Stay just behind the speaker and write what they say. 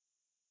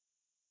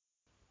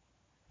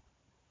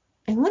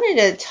I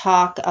wanted to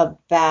talk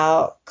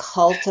about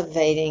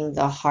cultivating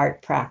the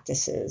heart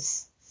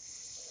practices.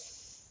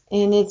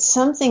 And it's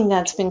something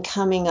that's been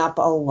coming up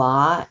a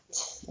lot.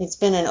 It's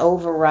been an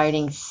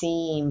overriding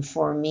theme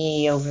for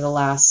me over the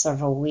last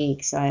several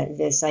weeks.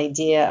 This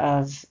idea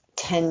of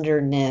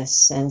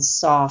tenderness and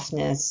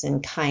softness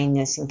and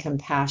kindness and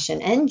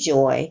compassion and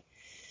joy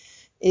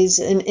is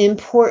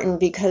important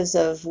because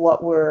of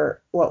what we're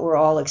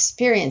all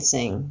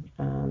experiencing.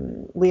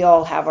 We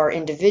all have our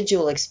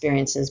individual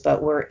experiences,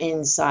 but we're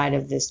inside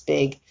of this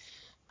big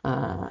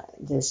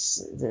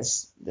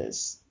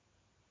this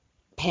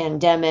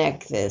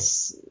pandemic,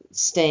 this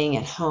staying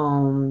at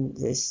home,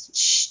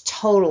 this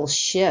total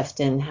shift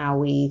in how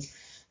we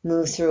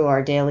move through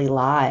our daily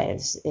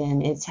lives,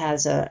 and it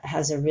has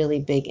a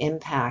really big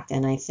impact.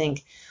 And I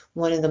think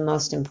one of the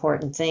most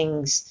important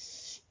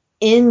things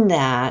in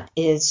that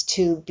is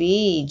to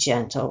be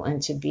gentle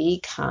and to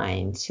be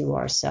kind to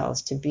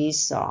ourselves, to be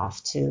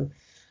soft, to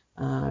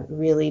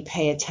really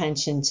pay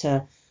attention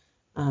to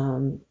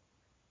um,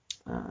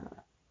 uh,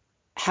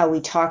 how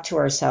we talk to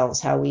ourselves,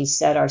 how we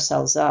set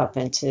ourselves up,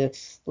 and to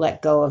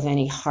let go of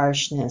any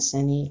harshness,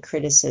 any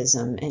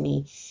criticism,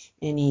 any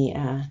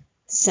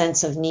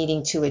sense of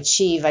needing to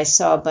achieve. I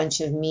saw a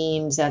bunch of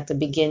memes at the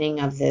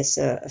beginning of this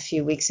a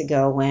few weeks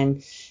ago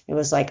when it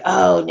was like,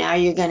 oh, now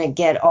you're going to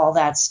get all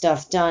that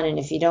stuff done, and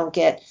if you don't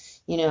get,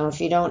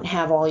 if you don't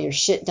have all your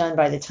shit done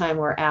by the time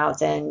we're out,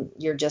 then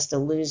you're just a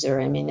loser.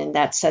 I mean, and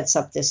that sets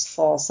up this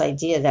false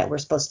idea that we're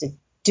supposed to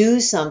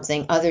do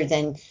something other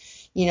than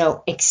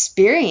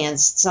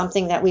experienced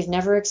something that we've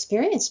never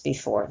experienced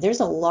before.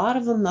 There's a lot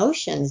of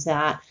emotions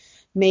that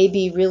may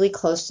be really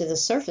close to the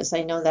surface.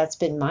 I know that's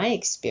been my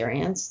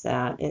experience,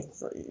 that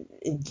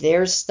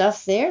there's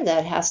stuff there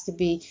that has to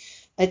be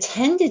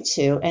attended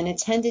to, and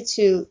attended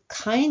to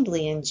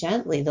kindly and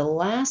gently. The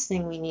last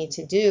thing we need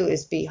to do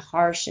is be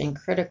harsh and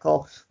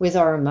critical with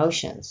our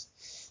emotions.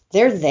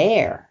 They're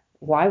there.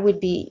 We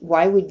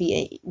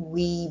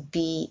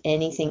be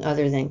anything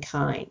other than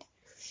kind?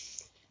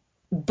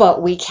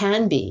 But we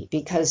can be,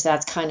 because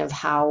that's kind of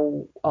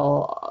how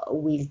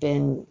we've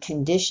been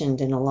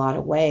conditioned in a lot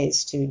of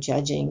ways to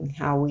judging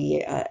how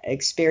we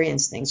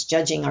experience things,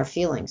 judging our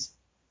feelings.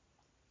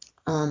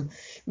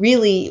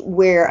 Really,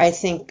 where I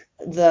think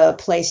the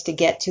place to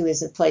get to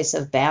is a place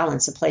of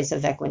balance, a place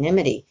of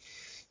equanimity.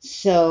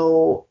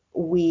 So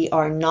we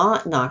are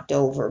not knocked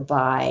over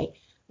by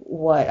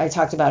what I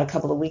talked about a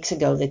couple of weeks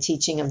ago, the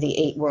teaching of the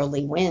 8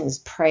 worldly winds: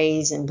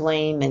 praise and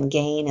blame and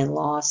gain and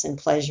loss and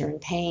pleasure and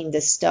pain,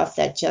 the stuff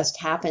that just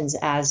happens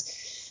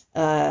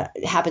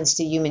happens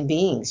to human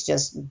beings,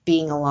 just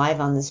being alive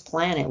on this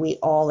planet. We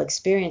all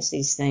experience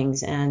these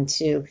things, and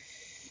to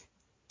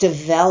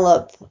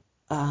develop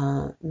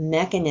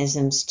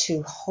mechanisms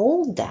to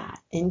hold that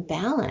in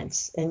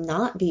balance and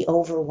not be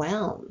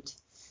overwhelmed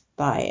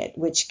by it,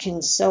 which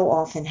can so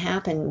often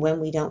happen when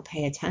we don't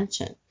pay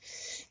attention.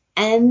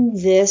 And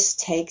this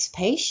takes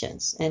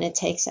patience and it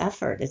takes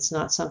effort. It's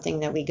not something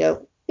that we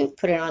go,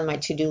 put it on my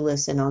to-do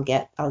list and I'll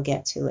get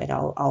to it.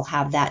 I'll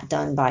have that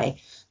done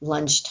by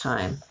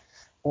lunchtime,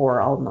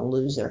 or I'm a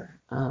loser.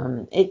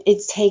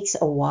 It takes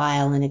a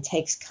while, and it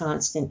takes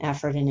constant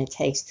effort, and it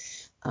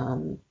takes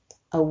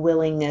a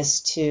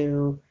willingness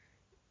to,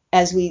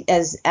 as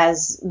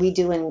we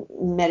do in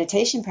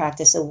meditation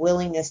practice, a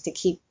willingness to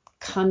keep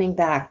coming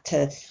back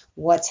to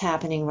what's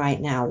happening right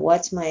now.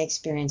 What's my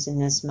experience in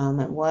this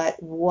moment?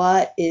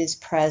 What is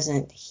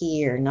present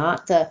here?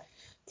 Not the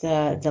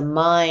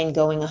mind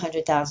going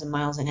 100,000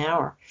 miles an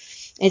hour.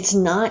 It's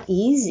not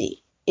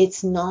easy.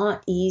 It's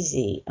not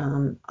easy.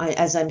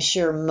 As I'm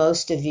sure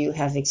most of you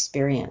have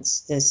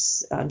experienced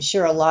this. I'm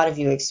sure a lot of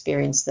you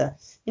experienced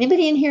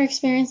anybody in here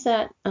experience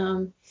that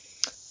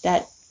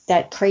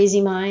that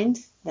crazy mind,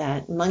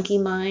 that monkey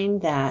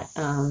mind, that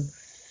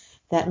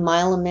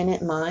mile a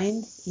minute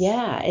mind?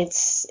 Yeah,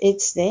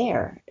 it's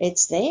there.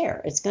 It's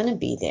there. It's going to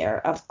be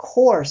there. Of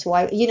course.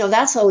 Why?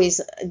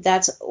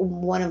 That's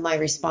one of my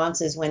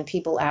responses when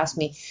people ask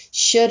me,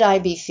 should I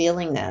be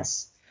feeling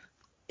this?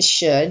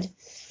 Should.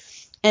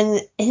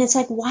 And it's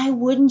like, why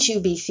wouldn't you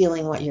be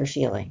feeling what you're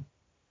feeling?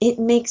 It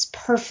makes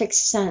perfect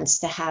sense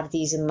to have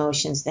these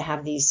emotions, to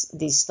have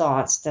these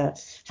thoughts, to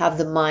have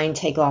the mind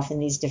take off in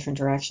these different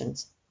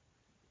directions.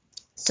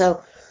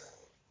 So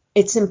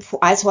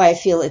that's why I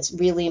feel it's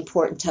really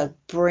important to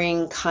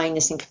bring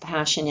kindness and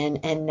compassion in,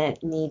 and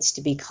that needs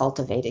to be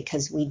cultivated,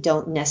 because we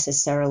don't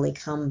necessarily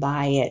come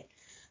by it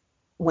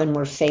when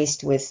we're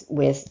faced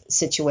with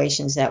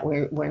situations that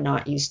we're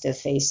not used to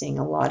facing.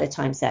 A lot of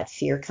times that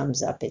fear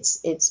comes up.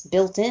 It's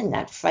built in.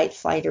 That fight,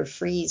 flight, or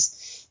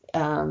freeze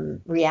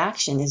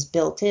reaction is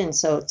built in.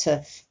 So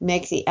to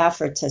make the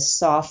effort to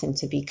soften,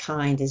 to be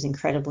kind, is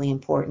incredibly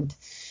important.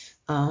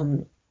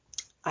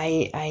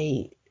 I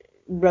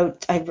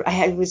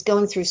was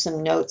going through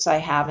some notes I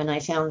have, and I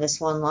found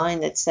this one line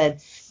that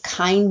said,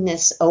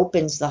 kindness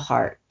opens the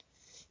heart.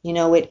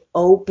 It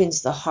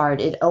opens the heart.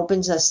 It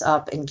opens us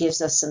up and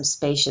gives us some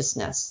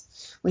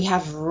spaciousness. We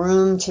have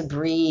room to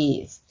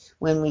breathe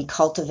when we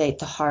cultivate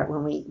the heart,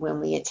 when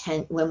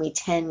we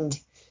tend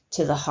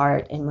to the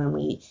heart, and when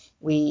we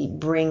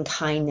bring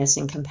kindness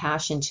and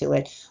compassion to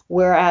it.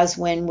 Whereas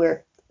when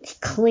we're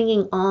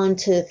clinging on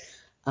to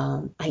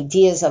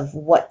ideas of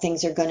what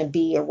things are going to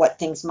be, or what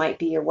things might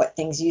be, or what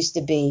things used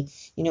to be,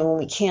 when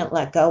we can't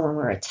let go, when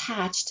we're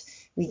attached,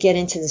 we get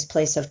into this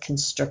place of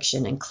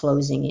constriction and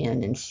closing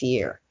in and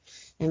fear.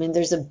 I mean,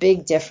 there's a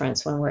big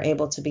difference when we're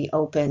able to be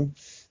open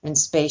and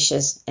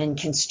spacious and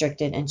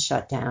constricted and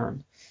shut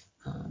down.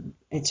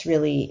 It's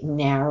really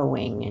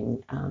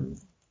narrowing and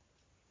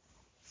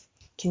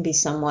can be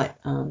somewhat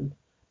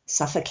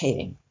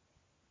suffocating.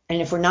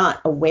 And if we're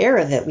not aware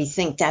of it, we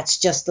think that's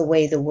just the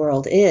way the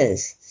world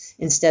is,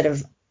 instead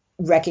of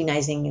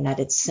recognizing that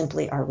it's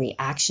simply our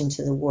reaction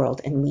to the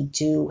world, and we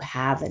do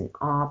have an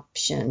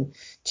option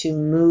to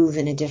move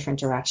in a different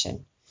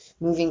direction,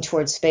 moving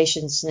towards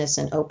spaciousness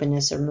and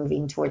openness, or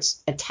moving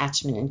towards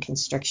attachment and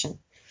constriction.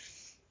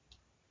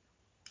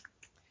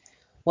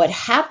 What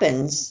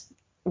happens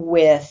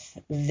with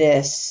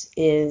this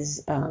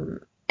is,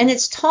 and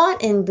it's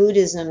taught in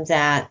Buddhism,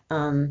 that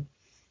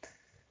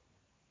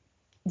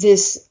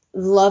this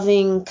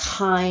loving,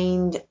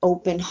 kind,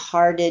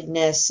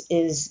 open-heartedness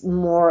is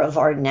more of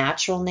our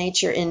natural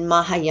nature. In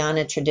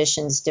Mahayana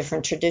traditions,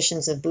 different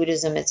traditions of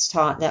Buddhism, it's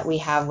taught that we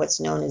have what's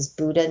known as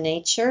Buddha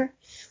nature,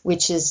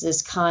 which is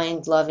this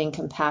kind, loving,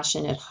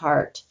 compassionate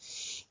heart.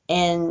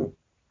 And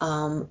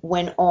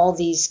when all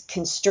these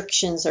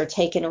constrictions are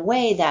taken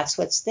away, that's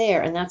what's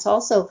there. And that's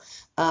also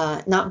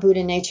not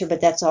Buddha nature,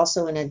 but that's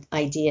also an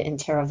idea in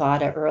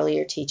Theravada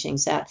earlier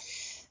teachings, that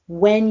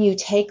when you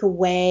take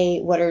away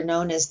what are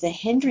known as the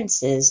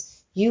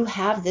hindrances, you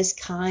have this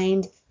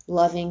kind,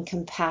 loving,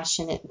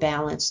 compassionate,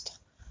 balanced,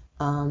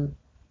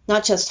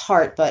 not just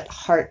heart, but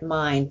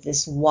heart-mind,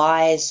 this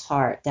wise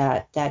heart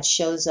that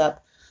shows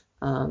up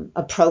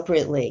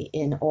appropriately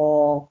in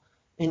all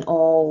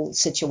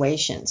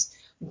situations.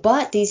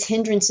 But these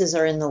hindrances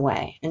are in the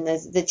way. And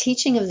the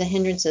teaching of the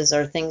hindrances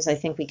are things I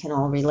think we can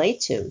all relate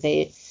to.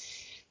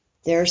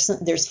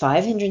 There's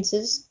 5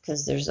 hindrances,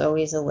 because there's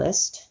always a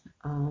list.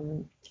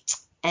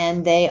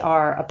 And they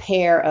are a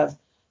pair of,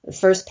 the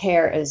first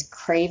pair is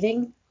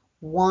craving,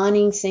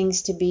 wanting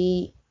things to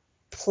be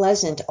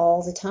pleasant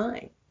all the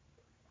time.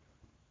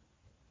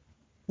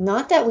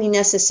 Not that we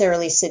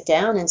necessarily sit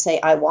down and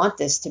say, I want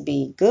this to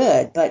be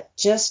good, but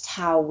just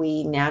how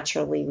we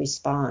naturally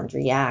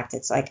react.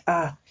 It's like,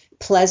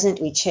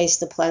 pleasant, we chase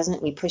the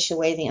pleasant, we push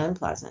away the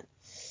unpleasant.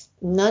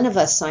 None of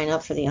us sign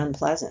up for the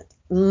unpleasant,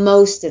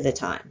 most of the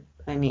time.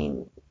 I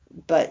mean,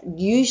 but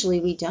usually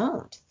we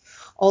don't.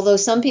 Although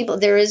some people,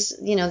 there is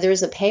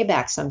a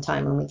payback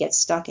sometime when we get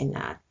stuck in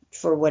that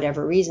for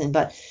whatever reason.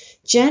 But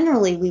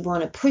generally, we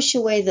want to push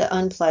away the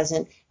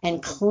unpleasant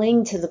and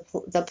cling to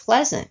the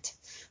pleasant.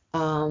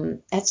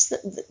 That's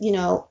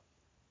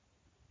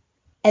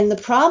and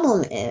the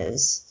problem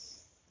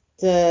is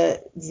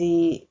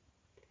the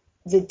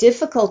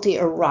difficulty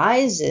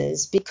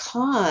arises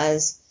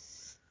because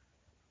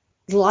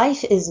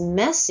life is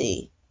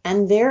messy,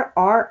 and there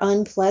are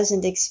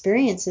unpleasant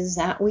experiences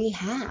that we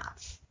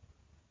have.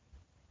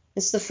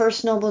 It's the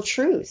first noble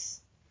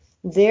truth.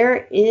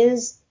 There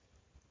is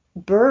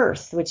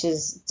birth, which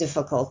is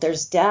difficult.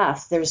 There's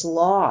death. There's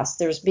loss.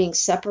 There's being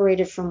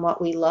separated from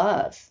what we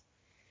love.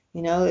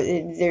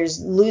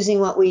 There's losing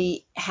what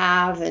we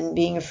have and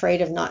being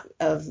afraid of not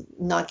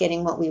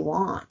getting what we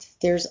want.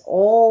 There's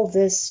all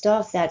this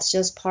stuff that's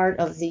just part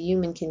of the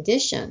human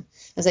condition.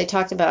 As I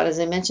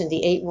mentioned,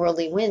 the 8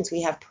 worldly winds.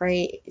 We have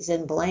praise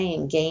and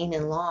blame, gain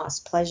and loss,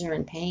 pleasure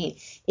and pain.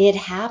 It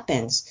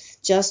happens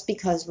just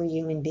because we're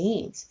human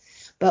beings.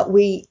 But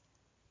we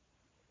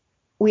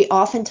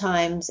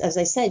oftentimes, as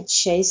I said,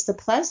 chase the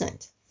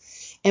pleasant.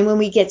 And when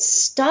we get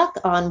stuck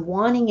on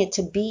wanting it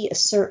to be a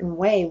certain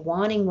way,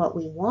 wanting what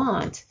we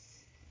want,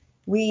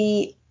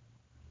 we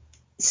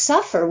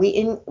suffer.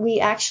 We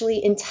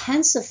actually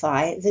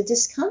intensify the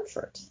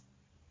discomfort,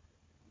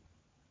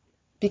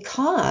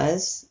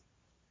 because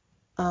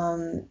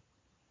we're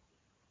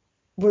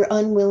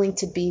unwilling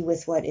to be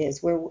with what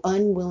is. We're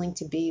unwilling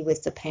to be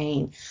with the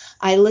pain.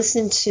 I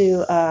listened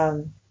to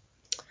a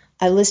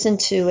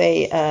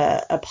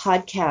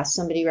podcast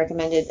somebody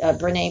recommended.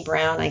 Brene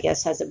Brown, I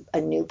guess, has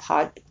a new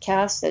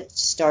podcast that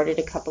started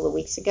a couple of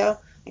weeks ago.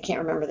 I can't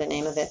remember the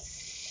name of it.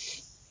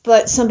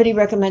 But somebody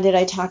recommended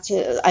I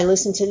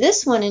listened to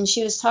this one, and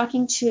she was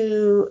talking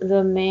to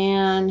the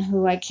man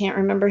who I can't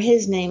remember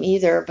his name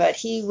either, but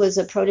he was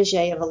a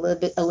protege of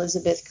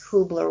Elizabeth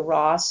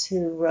Kubler-Ross,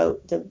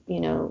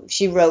 who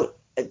she wrote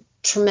a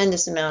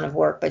tremendous amount of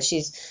work, but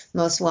she's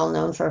most well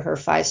known for her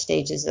 5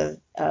 stages of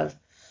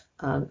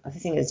I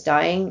think it's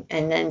dying.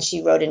 And then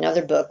she wrote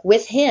another book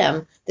with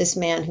him, this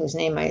man whose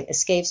name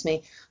escapes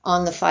me,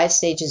 on the 5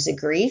 stages of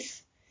grief.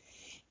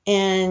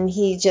 And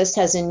he just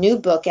has a new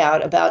book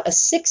out about a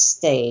 6th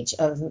stage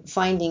of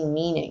finding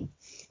meaning.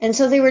 And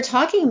so they were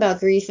talking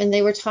about grief, and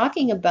they were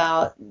talking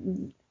about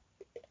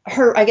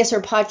her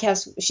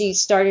podcast. She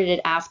started it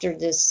after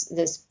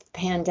this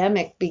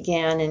pandemic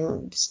began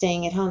and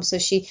staying at home. So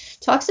she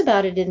talks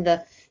about it in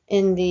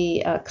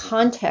the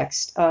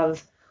context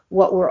of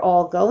what we're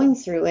all going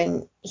through.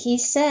 And he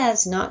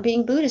says, not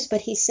being Buddhist,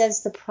 but he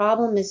says the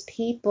problem is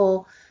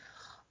people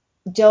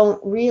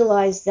don't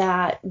realize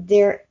that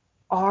there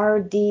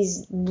are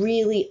these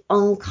really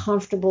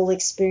uncomfortable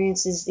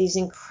experiences, these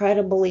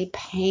incredibly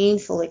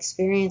painful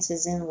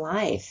experiences in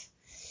life.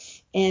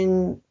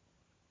 And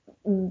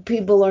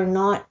people are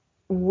not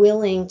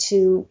willing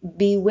to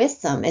be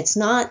with them. It's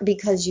not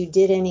because you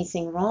did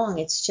anything wrong.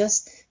 It's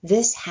just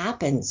this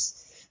happens.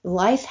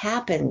 Life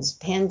happens.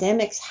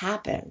 Pandemics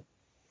happen.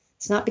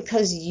 It's not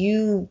because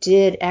you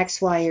did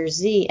X, Y, or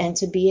Z. And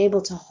to be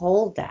able to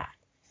hold that,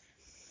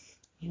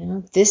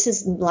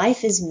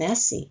 life is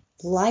messy.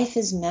 Life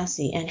is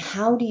messy. And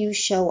how do you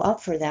show up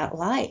for that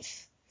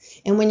life?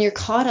 And when you're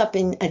caught up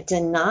in a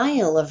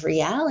denial of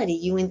reality,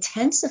 you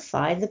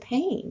intensify the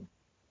pain.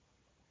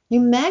 You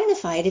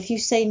magnify it. If you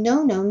say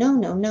no, no, no,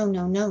 no, no,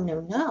 no, no, no,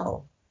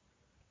 no,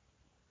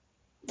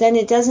 then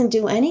it doesn't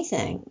do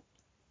anything.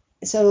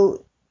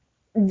 So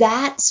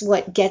that's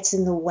what gets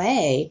in the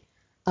way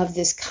of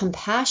this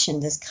compassion,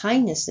 this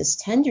kindness, this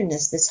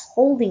tenderness, this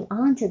holding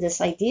on to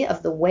this idea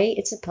of the way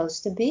it's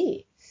supposed to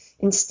be.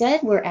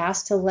 Instead, we're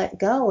asked to let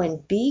go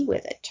and be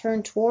with it,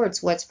 turn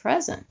towards what's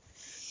present.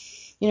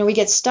 We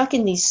get stuck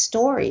in these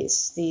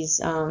stories,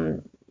 these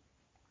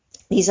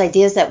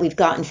ideas that we've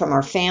gotten from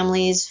our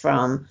families,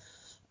 from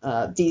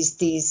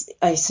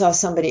I saw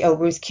somebody,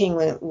 Ruth King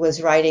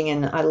was writing,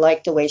 and I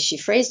liked the way she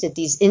phrased it,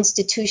 these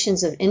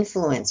institutions of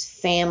influence,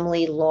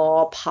 family,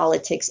 law,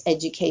 politics,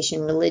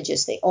 education,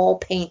 religious, they all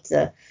paint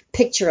the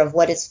picture of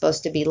what it's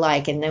supposed to be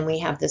like. And then we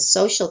have the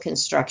social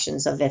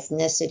constructions of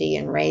ethnicity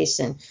and race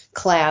and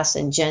class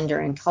and gender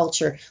and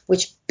culture,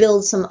 which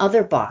build some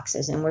other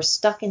boxes, and we're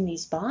stuck in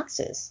these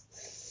boxes.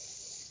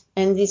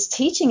 And this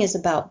teaching is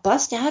about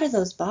bust out of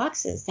those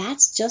boxes.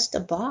 That's just a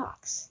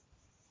box.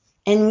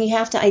 And we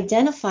have to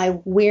identify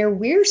where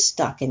we're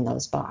stuck in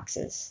those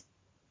boxes.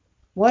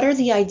 What are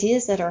the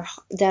ideas that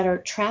are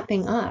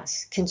trapping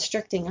us,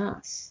 constricting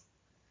us?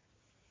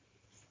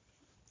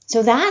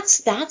 So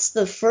that's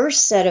the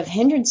first set of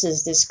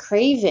hindrances, this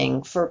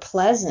craving for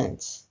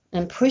pleasant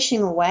and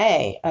pushing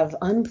away of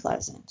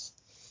unpleasant.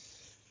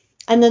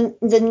 And then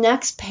the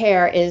next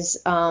pair is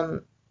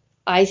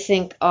I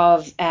think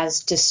of as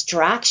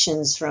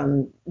distractions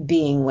from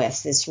being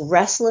with, this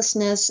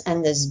restlessness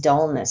and this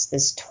dullness,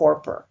 this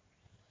torpor.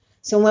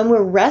 So when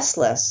we're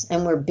restless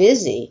and we're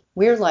busy,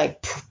 we're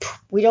like,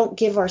 we don't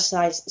give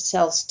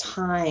ourselves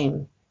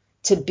time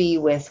to be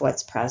with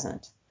what's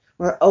present.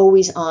 We're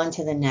always on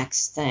to the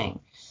next thing.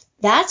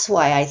 That's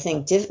why I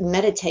think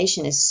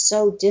meditation is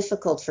so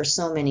difficult for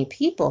so many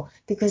people,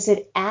 because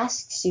it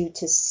asks you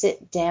to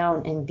sit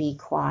down and be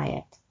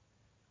quiet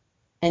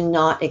and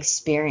not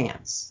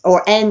experience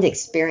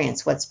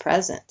what's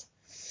present.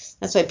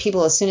 That's why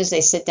people, as soon as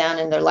they sit down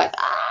and they're like,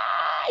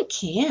 I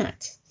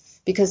can't.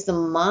 Because the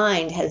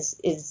mind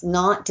is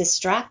not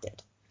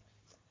distracted.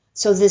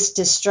 So this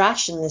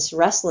distraction, this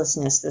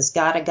restlessness, this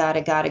gotta,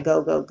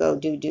 go,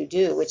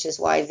 do, which is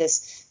why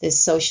this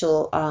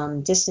social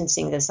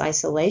distancing, this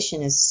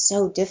isolation is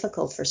so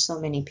difficult for so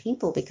many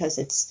people, because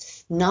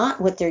it's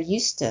not what they're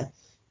used to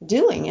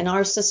doing. And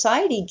our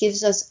society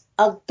gives us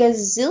a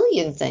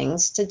gazillion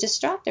things to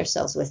distract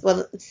ourselves with.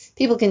 Well,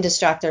 people can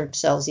distract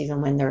themselves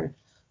even when they're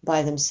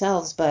by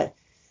themselves, but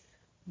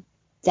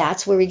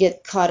that's where we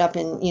get caught up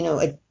in,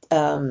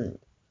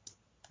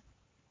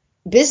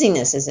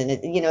 busyness, isn't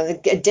it?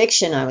 The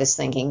addiction, I was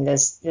thinking,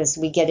 this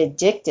we get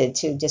addicted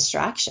to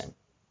distraction,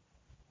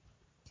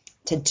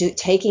 to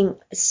taking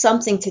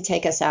something to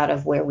take us out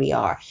of where we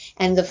are.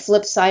 And the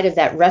flip side of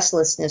that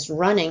restlessness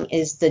running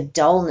is the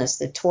dullness,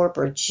 the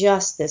torpor,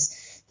 just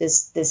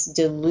this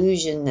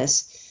delusion,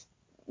 this,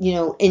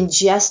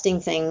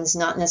 ingesting things,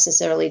 not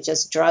necessarily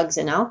just drugs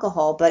and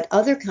alcohol, but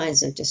other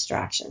kinds of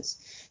distractions,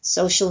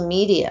 social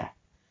media,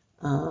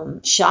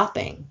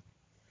 shopping.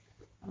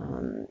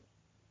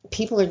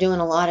 People are doing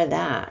a lot of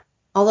that.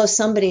 Although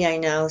somebody I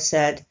know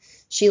said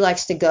she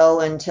likes to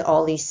go into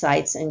all these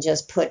sites and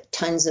just put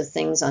tons of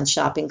things on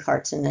shopping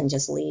carts and then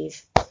just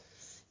leave.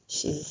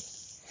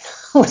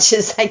 Which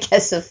is, I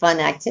guess, a fun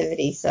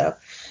activity. So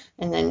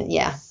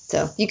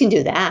you can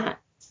do that.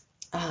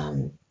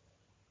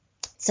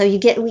 So we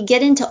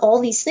get into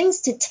all these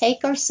things to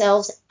take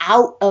ourselves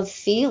out of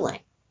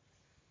feeling.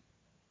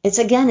 It's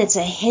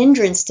a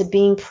hindrance to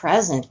being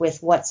present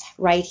with what's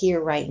right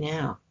here, right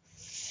now.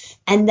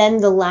 And then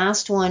the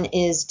last one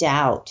is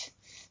doubt.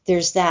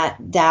 There's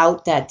that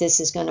doubt that this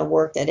is going to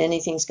work, that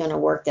anything's going to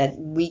work, that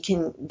we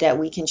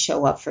can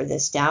show up for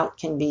this. Doubt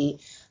can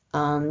be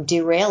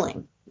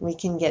derailing. We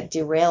can get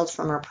derailed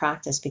from our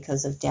practice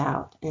because of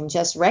doubt. And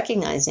just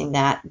recognizing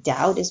that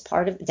doubt is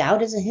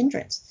a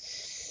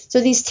hindrance. So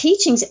these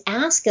teachings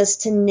ask us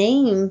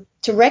to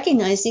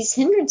recognize these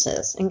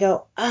hindrances and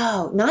go,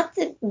 oh, not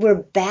that we're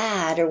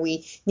bad or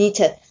we need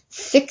to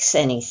fix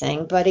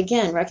anything, but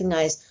again,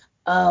 recognize,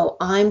 oh,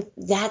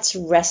 that's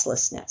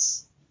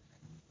restlessness.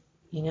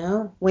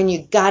 When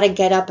you got to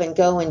get up and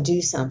go and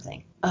do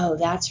something. Oh,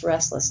 that's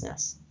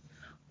restlessness.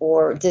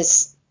 Or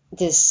this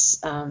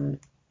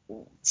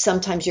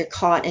sometimes you're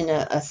caught in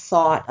a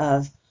thought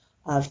of,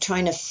 of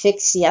trying to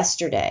fix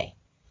yesterday,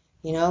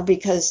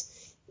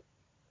 because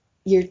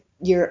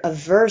you're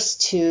averse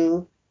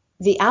to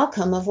the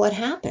outcome of what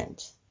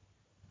happened.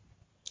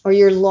 Or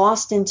you're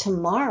lost in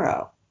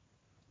tomorrow,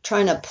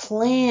 trying to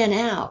plan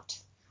out,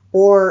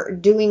 or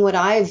doing what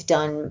I've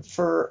done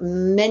for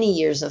many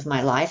years of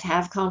my life,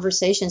 have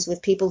conversations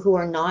with people who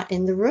are not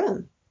in the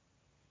room.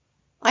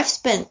 I've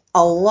spent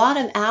a lot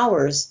of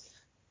hours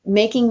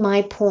making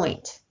my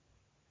point,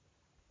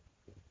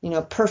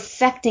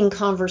 perfecting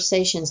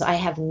conversations I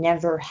have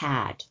never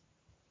had.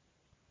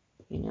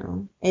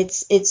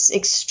 It's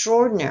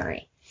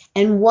extraordinary.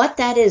 And what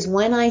that is,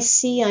 when I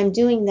see I'm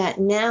doing that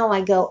now,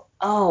 I go,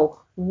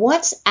 oh,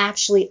 what's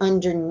actually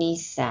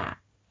underneath that?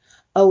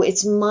 Oh,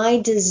 it's my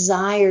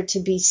desire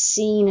to be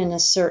seen in a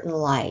certain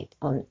light,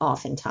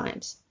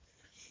 oftentimes.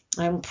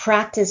 I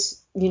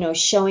practice,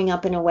 showing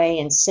up in a way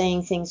and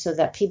saying things so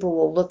that people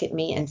will look at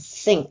me and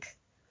think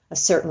a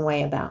certain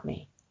way about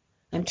me.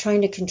 I'm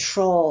trying to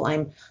control.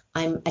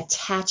 I'm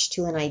attached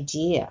to an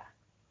idea.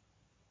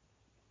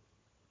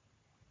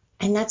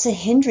 And that's a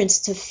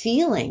hindrance to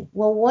feeling.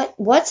 Well,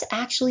 what's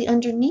actually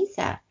underneath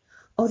that?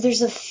 Oh,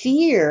 there's a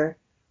fear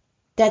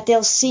that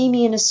they'll see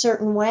me in a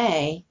certain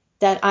way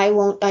that I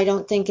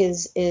don't think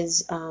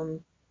is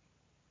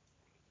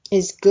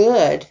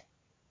good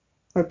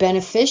or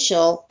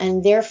beneficial,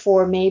 and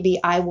therefore maybe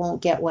I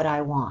won't get what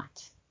I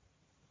want.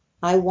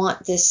 I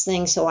want this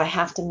thing, so I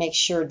have to make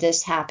sure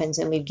this happens,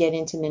 and we get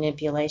into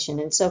manipulation.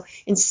 And so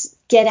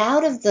get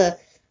out of the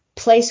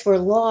place we're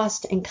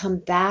lost and come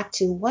back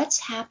to what's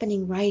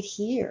happening right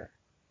here,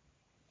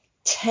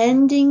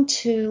 tending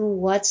to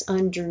what's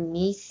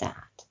underneath that.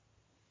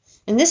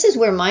 And this is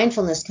where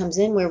mindfulness comes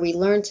in, where we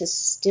learn to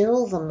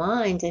still the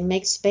mind and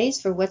make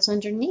space for what's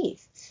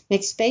underneath,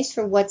 make space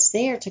for what's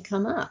there to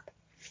come up.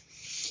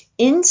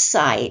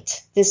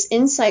 Insight, this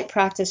insight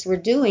practice we're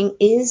doing,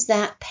 is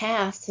that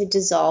path to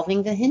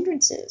dissolving the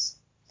hindrances.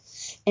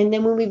 And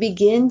then when we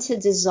begin to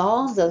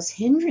dissolve those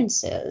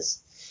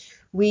hindrances,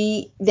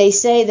 they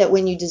say that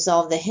when you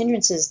dissolve the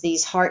hindrances,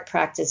 these heart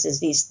practices,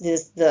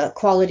 the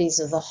qualities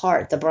of the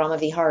heart, the Brahma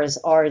Viharas,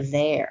 are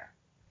there.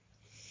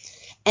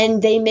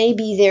 And they may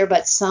be there,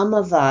 but some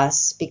of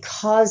us,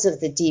 because of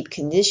the deep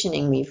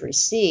conditioning we've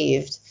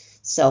received,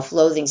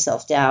 self-loathing,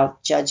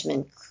 self-doubt,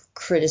 judgment,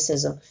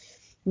 criticism,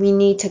 we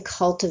need to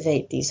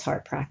cultivate these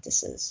heart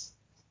practices.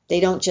 They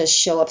don't just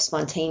show up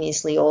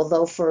spontaneously,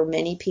 although for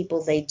many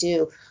people they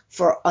do.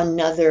 For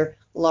another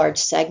large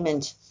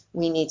segment,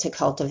 we need to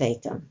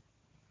cultivate them.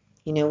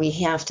 We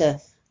have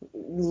to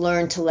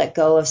learn to let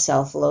go of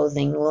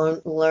self-loathing,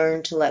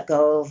 learn to let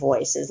go of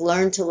voices,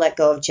 learn to let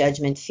go of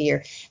judgment,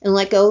 fear, and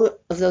let go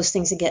of those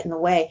things that get in the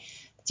way.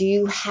 Do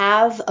you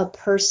have a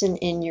person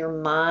in your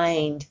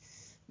mind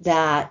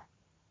that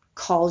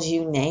calls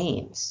you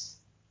names,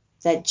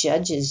 that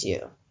judges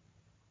you,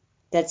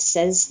 that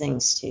says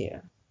things to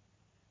you?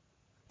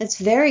 It's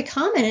very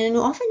common, and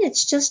often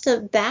it's just a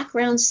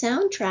background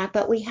soundtrack,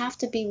 but we have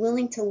to be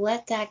willing to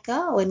let that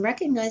go and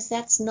recognize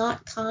that's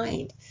not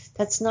kind,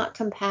 that's not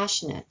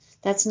compassionate,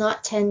 that's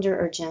not tender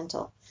or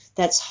gentle,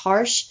 that's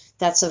harsh,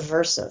 that's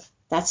aversive,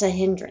 that's a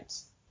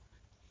hindrance.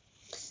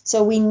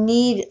 So we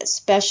need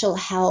special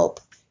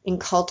help in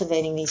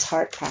cultivating these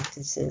heart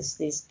practices,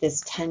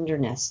 this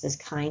tenderness, this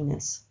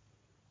kindness.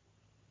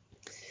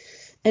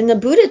 And the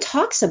Buddha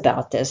talks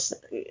about this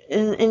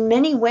in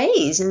many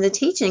ways in the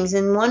teachings.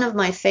 In one of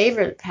my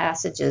favorite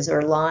passages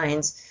or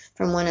lines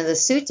from one of the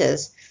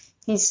suttas,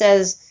 he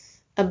says,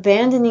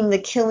 abandoning the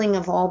killing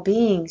of all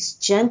beings,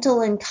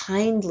 gentle and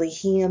kindly,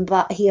 he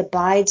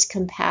abides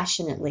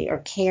compassionately or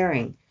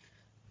caring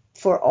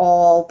for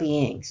all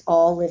beings,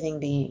 all living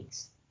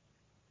beings.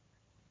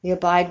 We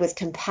abide with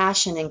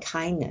compassion and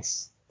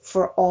kindness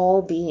for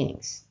all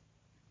beings.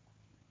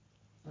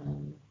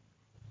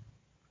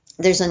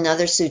 There's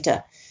another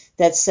sutta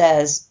that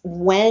says,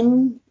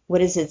 when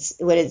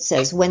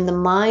the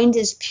mind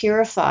is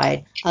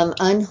purified of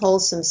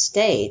unwholesome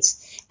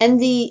states, and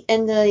the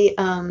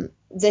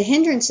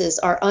hindrances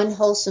are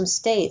unwholesome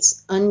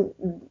states,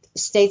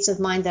 states of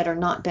mind that are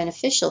not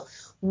beneficial.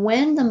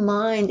 When the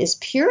mind is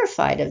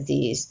purified of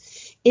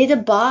these, it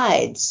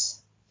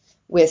abides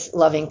with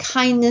loving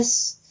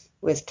kindness,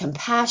 with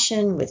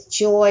compassion, with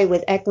joy,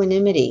 with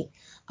equanimity,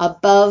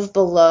 above,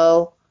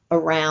 below,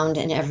 around,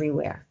 and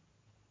everywhere.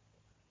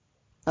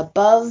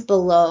 Above,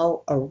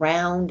 below,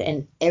 around,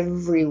 and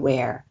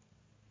everywhere.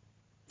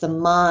 The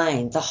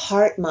mind, the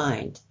heart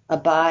mind,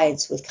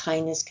 abides with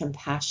kindness,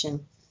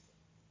 compassion,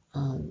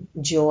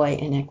 joy,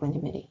 and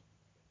equanimity.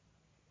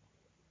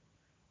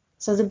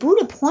 So the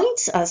Buddha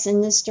points us in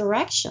this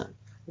direction,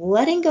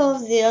 letting go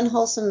of the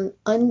unwholesome,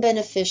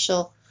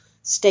 unbeneficial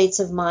states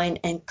of mind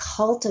and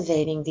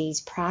cultivating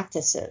these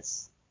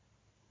practices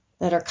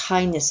that are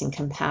kindness and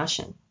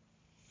compassion.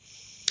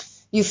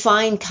 You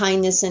find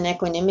kindness and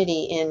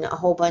equanimity in a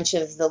whole bunch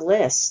of the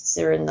lists.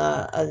 They're in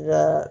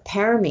the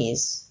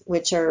paramis,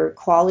 which are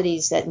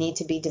qualities that need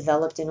to be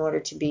developed in order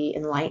to be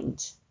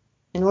enlightened.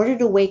 In order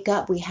to wake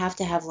up, we have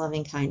to have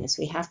loving kindness.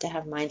 We have to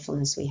have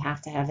mindfulness. We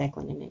have to have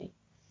equanimity.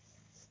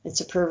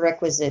 It's a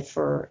prerequisite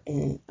for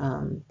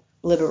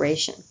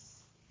liberation.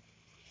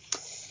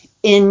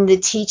 In the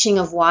teaching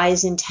of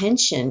wise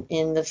intention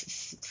in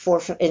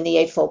the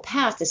Eightfold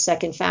Path, the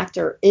second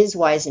factor is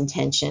wise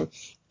intention,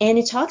 and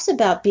it talks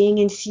about being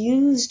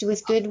infused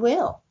with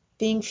goodwill,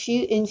 being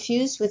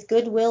infused with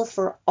goodwill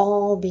for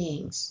all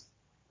beings.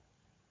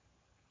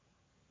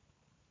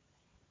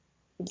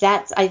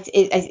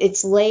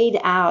 It's laid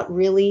out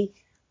really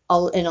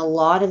in a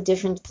lot of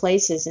different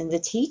places in the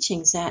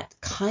teachings that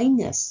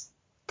kindness,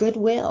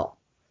 goodwill,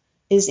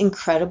 is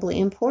incredibly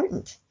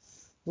important.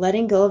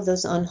 Letting go of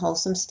those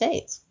unwholesome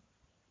states.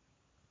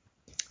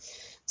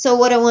 So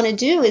what I want to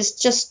do is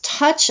just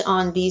touch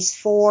on these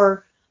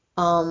 4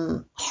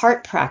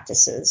 heart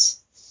practices.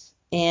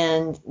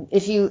 And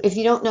if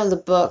you don't know the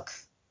book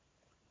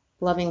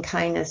Loving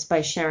Kindness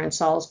by Sharon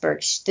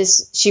Salzberg,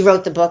 she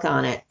wrote the book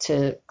on it,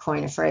 to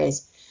coin a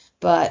phrase.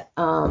 But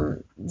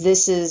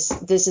this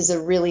is a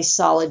really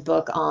solid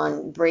book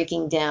on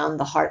breaking down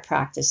the heart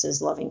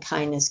practices: loving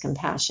kindness,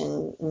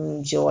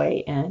 compassion,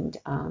 joy, and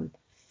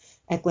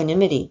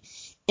equanimity.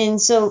 And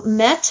so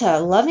metta,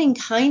 loving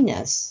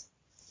kindness,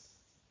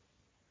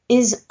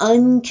 is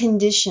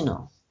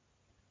unconditional.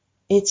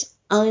 It's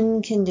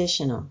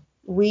unconditional.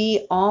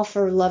 We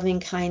offer loving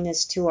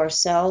kindness to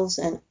ourselves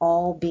and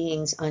all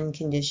beings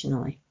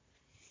unconditionally.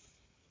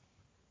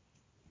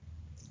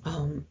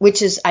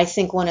 Which is, I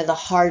think, one of the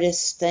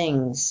hardest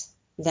things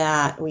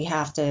that we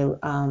have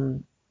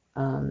to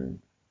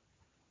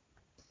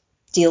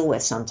deal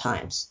with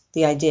sometimes.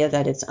 The idea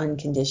that it's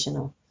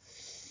unconditional.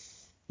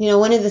 You know,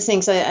 one of the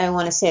things I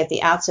want to say at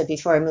the outset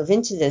before I move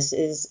into this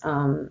is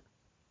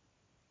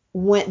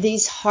when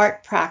these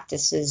heart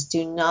practices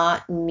do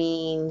not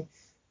mean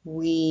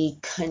we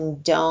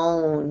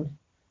condone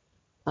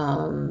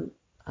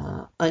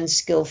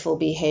unskillful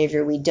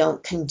behavior. We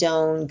don't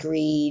condone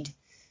greed,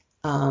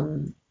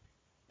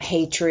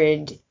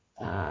 hatred.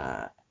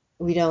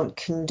 We don't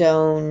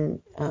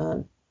condone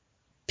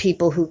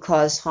people who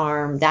cause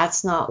harm.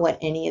 That's not what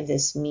any of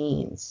this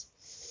means.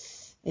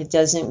 It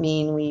doesn't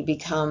mean we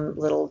become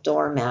little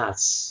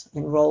doormats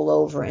and roll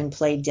over and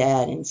play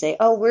dead and say,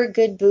 oh, we're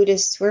good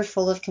Buddhists, we're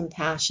full of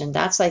compassion.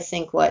 That's, I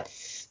think, what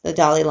the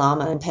Dalai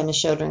Lama and Pema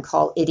Chodron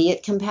call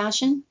idiot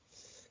compassion,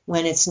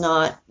 when it's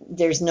not,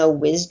 there's no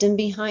wisdom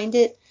behind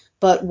it.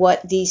 But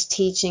what these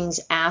teachings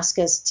ask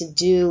us to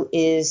do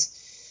is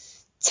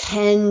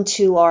tend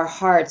to our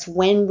hearts.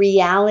 When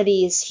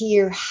reality is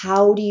here,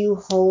 how do you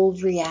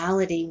hold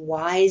reality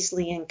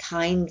wisely and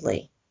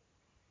kindly?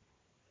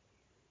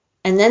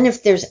 And then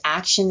if there's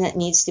action that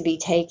needs to be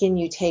taken,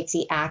 you take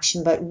the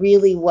action. But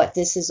really what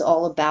this is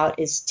all about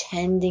is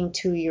tending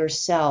to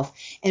yourself.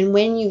 And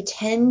when you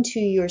tend to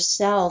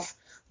yourself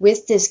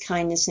with this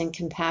kindness and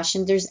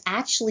compassion, there's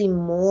actually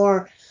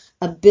more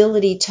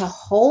ability to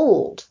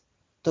hold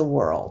the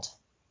world.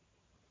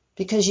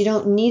 Because you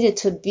don't need it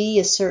to be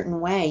a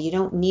certain way. You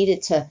don't need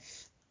it to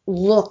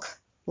look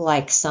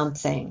like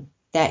something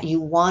that you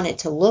want it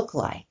to look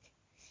like.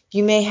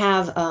 You may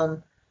have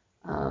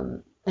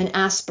an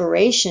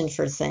aspiration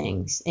for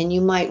things, and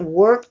you might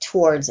work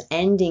towards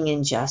ending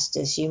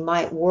injustice. You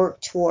might work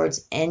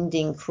towards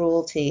ending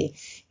cruelty,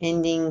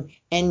 ending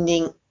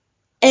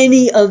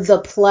any of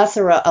the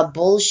plethora of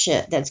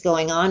bullshit that's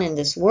going on in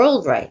this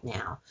world right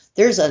now.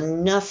 There's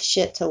enough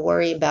shit to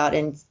worry about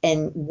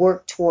and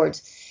work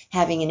towards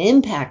having an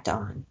impact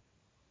on.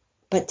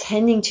 But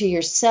tending to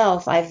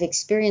yourself, I've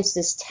experienced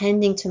this,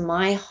 tending to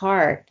my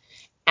heart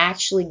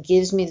actually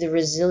gives me the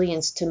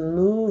resilience to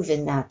move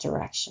in that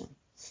direction.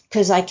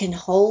 Because I can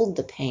hold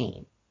the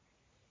pain.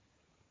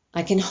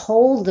 I can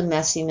hold the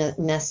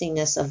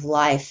messiness of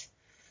life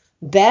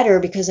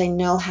better because I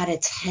know how to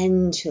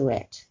tend to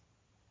it.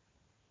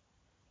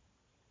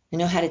 I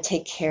know how to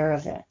take care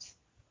of it.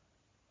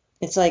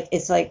 It's like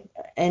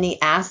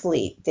any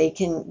athlete. They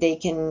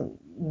can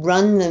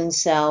run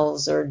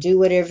themselves or do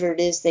whatever it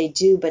is they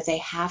do, but they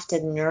have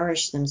to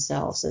nourish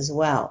themselves as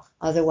well.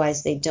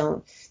 Otherwise they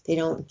don't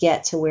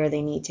get to where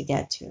they need to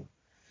get to.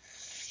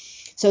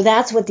 So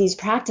that's what these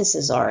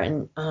practices are,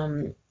 and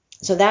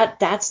so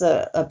that's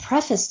a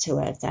preface to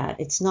it, that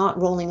it's not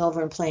rolling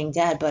over and playing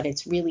dead, but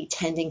it's really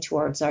tending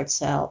towards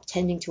ourselves,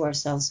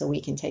 so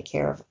we can take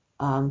care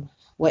of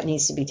what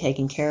needs to be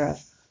taken care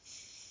of.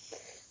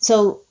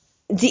 So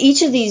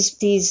each of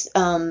these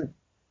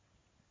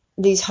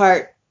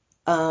heart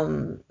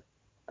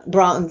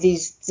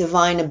these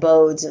divine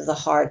abodes of the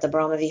heart, the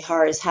Brahma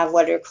Viharas, have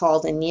what are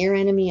called a near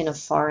enemy and a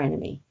far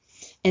enemy.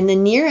 And the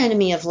near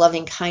enemy of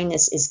loving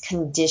kindness is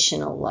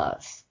conditional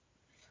love,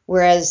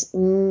 whereas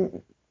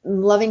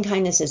loving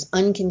kindness is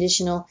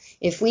unconditional.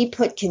 If we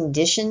put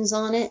conditions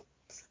on it,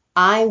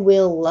 I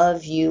will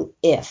love you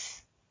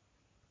if,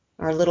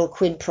 our little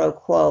quid pro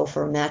quo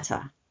for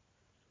metta,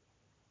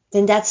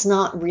 then that's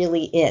not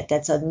really it.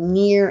 That's a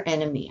near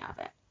enemy of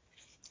it.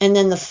 And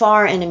then the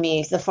far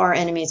enemies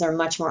are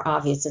much more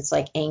obvious. It's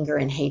like anger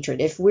and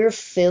hatred. If we're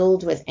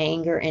filled with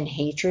anger and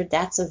hatred,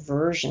 that's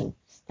aversion.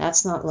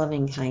 That's not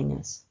loving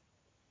kindness.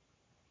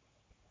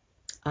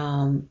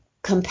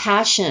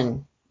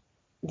 Compassion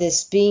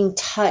this being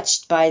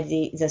touched by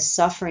the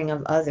suffering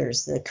of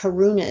others. The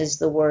karuna is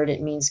the word.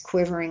 It means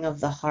quivering of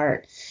the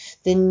heart.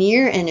 The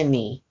near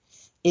enemy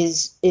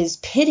is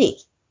pity,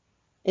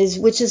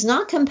 which is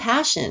not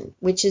compassion,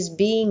 which is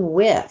being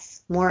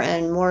with more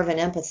and more of an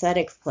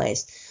empathetic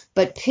place.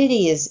 But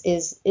pity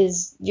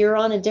is you're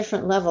on a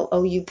different level.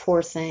 Oh, you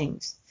poor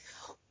things.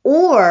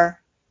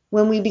 Or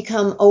when we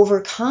become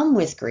overcome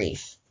with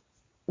grief,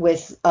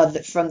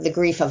 from the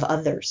grief of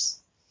others.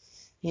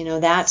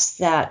 That's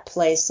that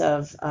place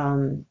of,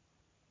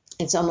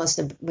 it's almost,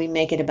 we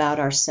make it about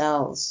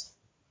ourselves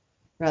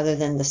rather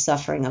than the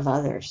suffering of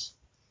others.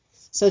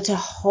 So to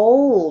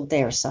hold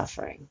their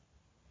suffering,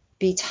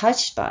 be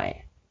touched by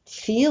it,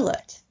 feel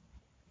it,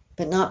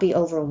 but not be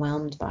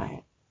overwhelmed by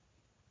it.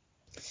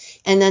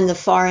 And then the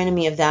far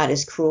enemy of that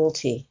is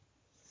cruelty.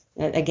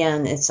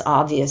 Again, it's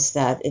obvious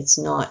that it's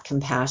not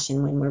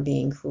compassion when we're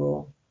being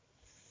cruel.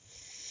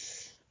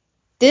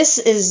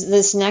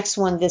 This next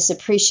one, this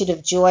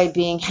appreciative joy,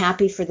 being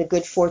happy for the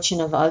good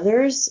fortune of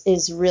others,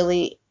 is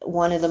really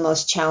one of the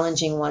most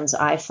challenging ones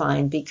I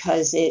find,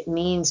 because it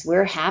means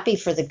we're happy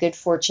for the good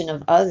fortune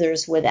of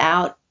others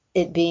without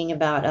it being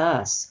about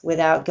us,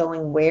 without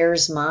going,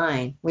 where's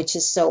mine, which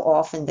is so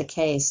often the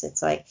case.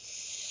 It's like,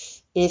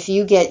 if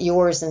you get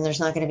yours, then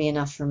there's not going to be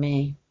enough for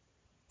me.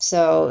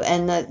 So,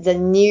 and the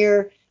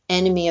near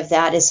enemy of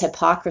that is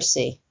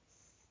hypocrisy,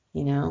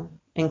 and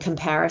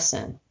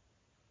comparison.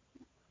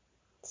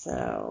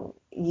 So,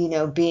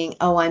 being,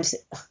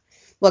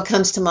 what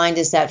comes to mind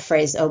is that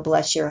phrase, oh,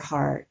 bless your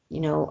heart,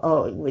 there's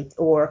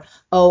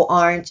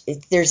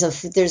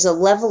a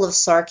level of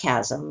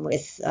sarcasm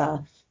with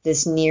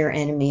this near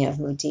enemy of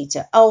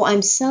mudita. Oh,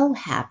 I'm so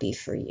happy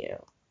for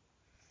you,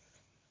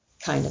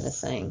 kind of a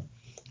thing.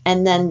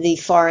 And then the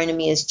far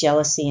enemy is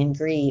jealousy and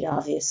greed,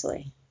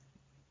 obviously.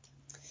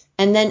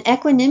 And then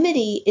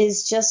equanimity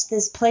is just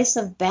this place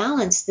of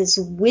balance, this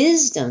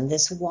wisdom,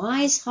 this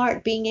wise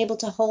heart, being able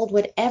to hold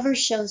whatever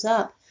shows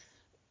up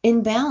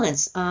in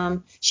balance.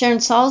 Sharon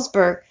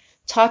Salzberg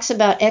talks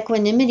about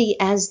equanimity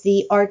as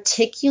the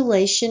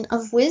articulation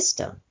of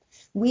wisdom.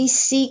 We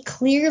see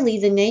clearly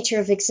the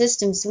nature of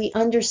existence. We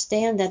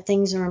understand that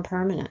things are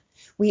impermanent.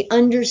 We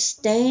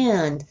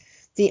understand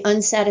the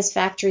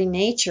unsatisfactory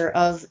nature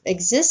of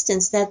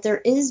existence, that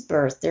there is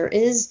birth, there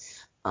is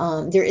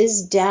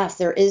death,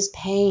 there is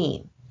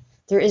pain,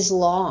 there is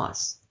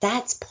loss.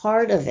 That's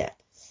part of it.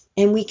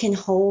 And we can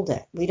hold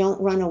it. We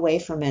don't run away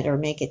from it or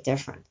make it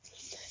different.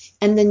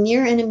 And the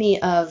near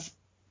enemy of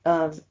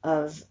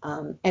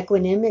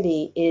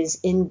equanimity is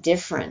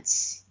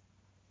indifference.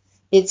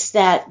 It's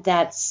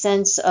that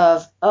sense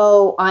of,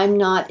 oh, I'm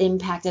not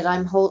impacted.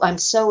 I'm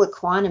so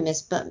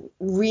equanimous, but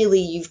really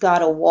you've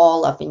got a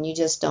wall up and you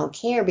just don't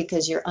care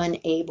because you're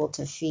unable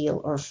to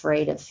feel or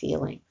afraid of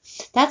feeling.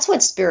 That's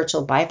what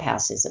spiritual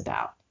bypass is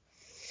about.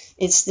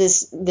 It's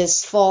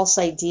this false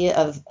idea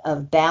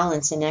of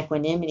balance and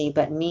equanimity,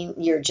 but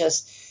you're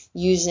just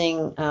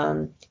using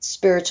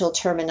spiritual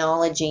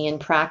terminology and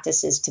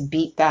practices to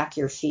beat back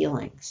your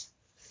feelings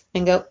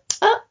and go,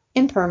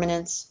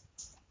 impermanence,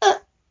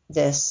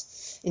 this.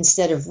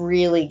 Instead of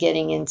really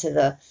getting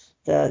into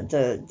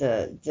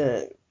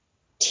the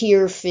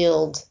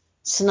tear-filled,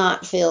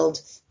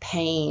 snot-filled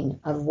pain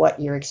of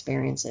what your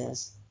experience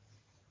is.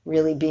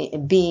 Really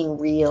being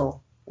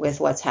real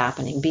with what's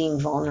happening, being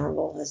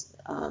vulnerable.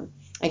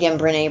 Again,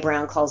 Brene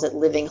Brown calls it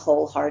living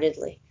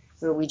wholeheartedly,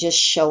 where we just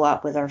show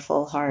up with our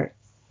full heart.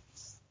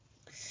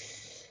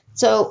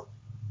 So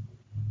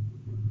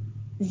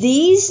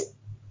these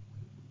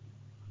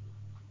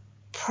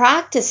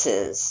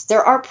practices,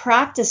 there are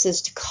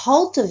practices to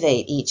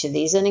cultivate each of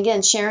these. And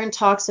again, Sharon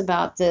talks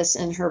about this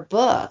in her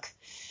book,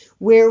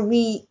 where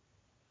we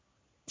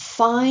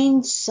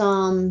find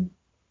some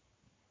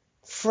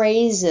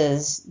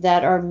phrases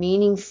that are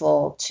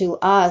meaningful to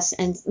us.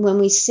 And when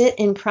we sit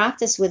in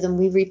practice with them,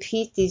 we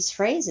repeat these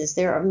phrases.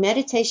 There are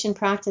meditation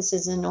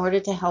practices in order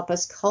to help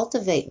us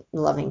cultivate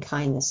loving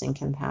kindness and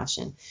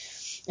compassion.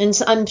 And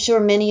so I'm sure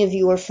many of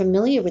you are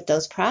familiar with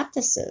those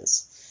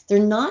practices. They're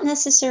not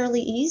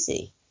necessarily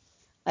easy.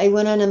 I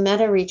went on a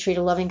metta retreat,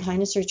 a loving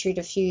kindness retreat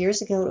a few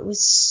years ago. It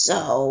was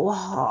so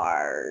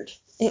hard.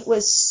 It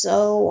was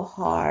so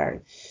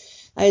hard.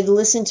 I'd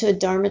listen to a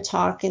Dharma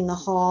talk in the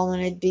hall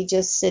and I'd be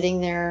just sitting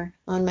there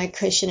on my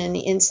cushion and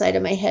the inside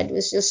of my head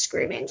was just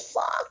screaming,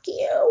 fuck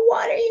you,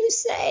 what are you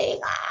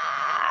saying?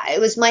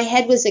 My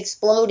head was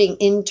exploding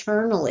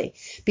internally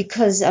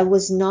because I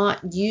was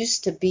not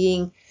used to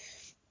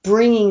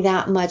bringing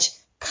that much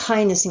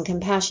kindness and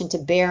compassion to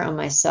bear on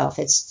myself.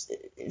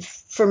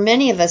 For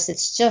many of us,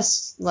 it's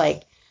just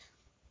like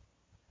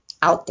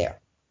out there,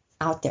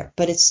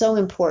 but it's so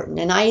important.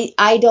 And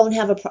I don't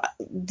have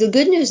the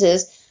good news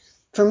is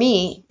for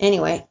me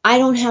anyway, I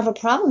don't have a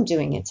problem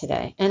doing it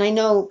today. And I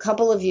know a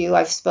couple of you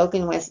I've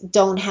spoken with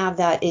don't have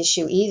that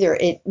issue either.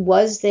 It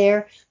was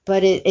there,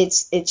 but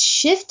it's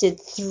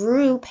shifted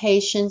through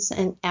patience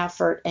and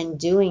effort and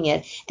doing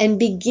it and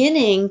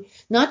beginning,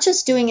 not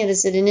just doing it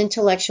as an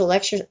intellectual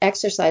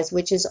exercise,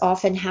 which is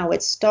often how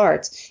it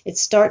starts. It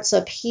starts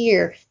up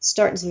here,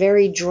 starts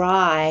very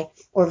dry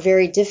or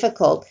very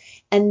difficult.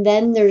 And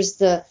then there's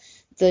the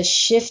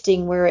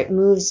shifting where it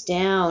moves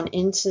down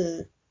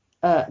into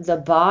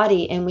the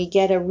body, and we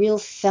get a real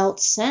felt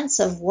sense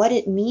of what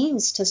it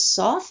means to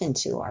soften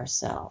to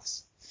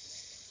ourselves.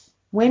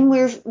 When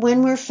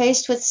we're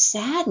faced with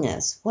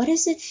sadness, what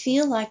does it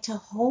feel like to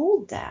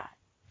hold that?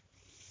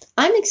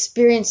 I'm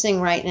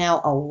experiencing right now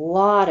a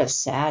lot of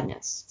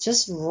sadness,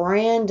 just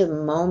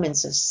random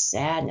moments of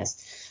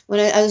sadness. When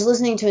I was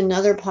listening to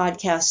another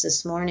podcast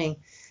this morning,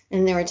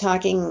 and they were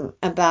talking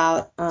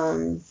about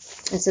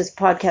it's this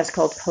podcast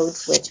called Code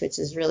Switch, which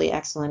is really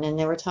excellent, and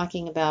they were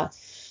talking about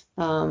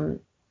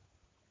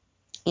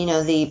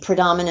the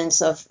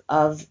predominance of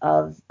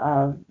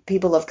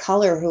people of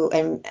color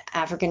and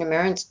African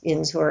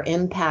Americans who are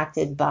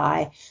impacted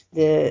by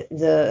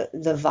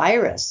the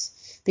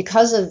virus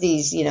because of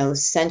these,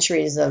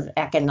 centuries of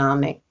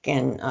economic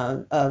and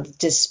of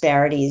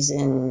disparities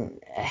in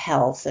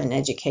health and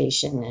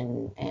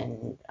education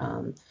and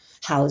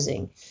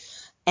housing.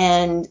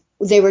 And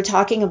they were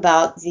talking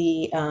about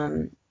there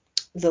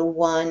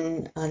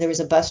was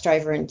a bus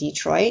driver in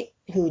Detroit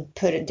who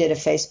did a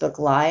Facebook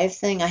Live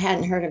thing. I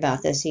hadn't heard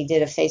about this. He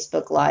did a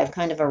Facebook Live,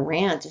 kind of a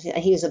rant.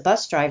 He was a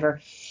bus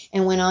driver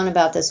and went on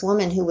about this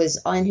woman who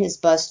was on his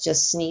bus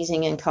just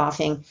sneezing and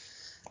coughing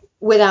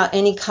without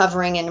any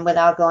covering and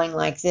without going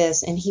like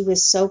this. And he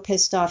was so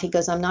pissed off. He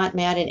goes, I'm not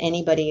mad at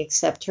anybody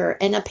except her.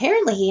 And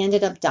apparently he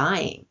ended up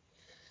dying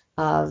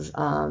of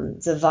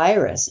the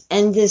virus.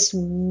 And this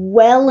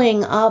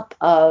welling up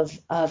of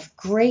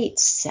great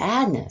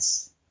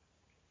sadness.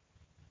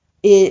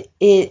 There's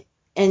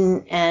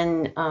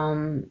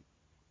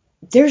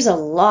a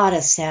lot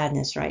of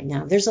sadness right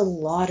now. There's a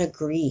lot of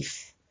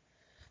grief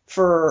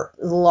for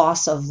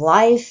loss of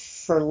life,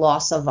 for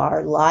loss of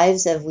our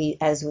lives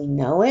as we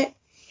know it.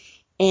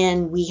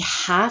 And we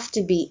have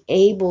to be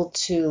able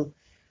to,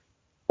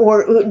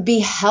 or it would be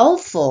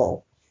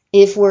helpful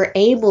if we're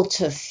able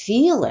to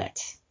feel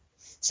it.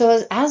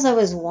 So as I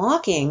was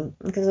walking,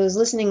 because I was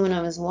listening when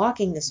I was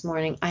walking this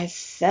morning, I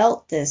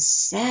felt this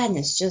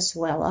sadness just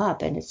well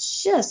up. And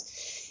it's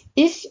just,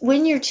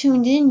 when you're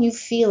tuned in, you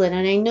feel it.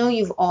 And I know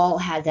you've all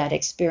had that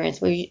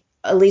experience where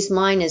at least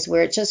mine is,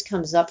 where it just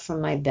comes up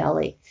from my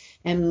belly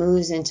and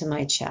moves into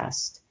my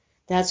chest.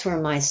 That's where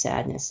my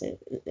sadness is,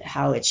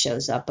 how it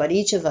shows up. But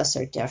each of us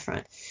are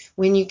different.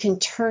 When you can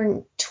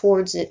turn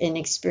towards it and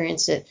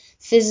experience it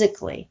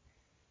physically,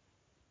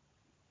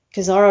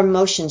 because our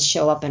emotions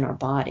show up in our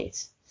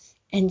bodies,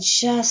 and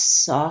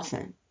just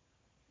soften.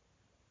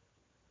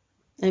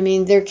 I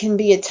mean, there can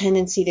be a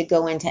tendency to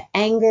go into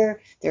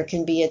anger. There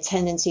can be a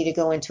tendency to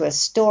go into a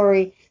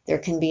story. There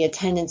can be a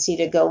tendency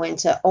to go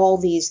into all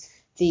these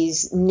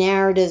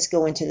narratives,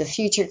 go into the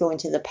future, go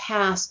into the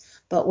past.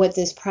 But what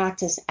this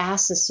practice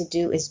asks us to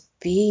do is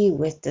be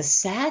with the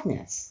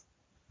sadness.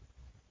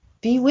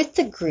 Be with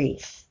the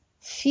grief.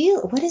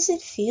 What does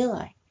it feel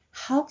like?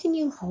 How can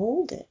you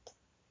hold it?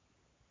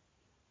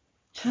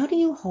 How do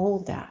you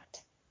hold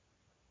that?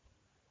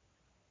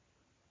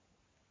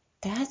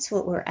 That's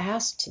what we're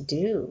asked to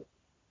do.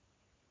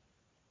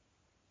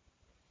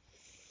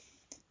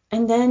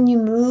 And then you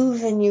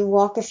move and you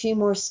walk a few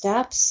more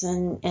steps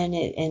and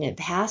it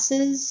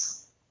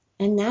passes.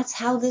 And that's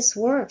how this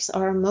works.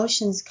 Our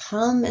emotions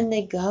come and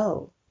they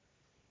go.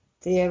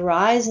 They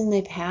arise and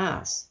they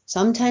pass.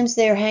 Sometimes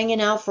they're hanging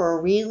out for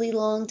a really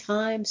long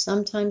time,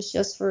 sometimes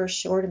just for a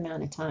short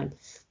amount of time.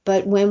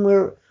 But when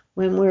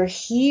we're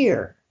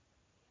here,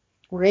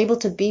 we're able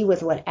to be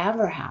with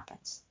whatever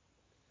happens.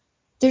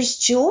 There's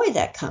joy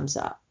that comes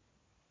up.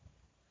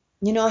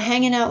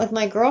 Hanging out with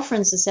my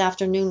girlfriends this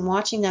afternoon,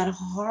 watching that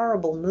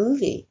horrible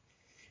movie.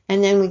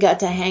 And then we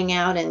got to hang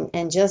out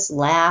and just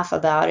laugh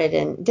about it.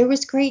 And there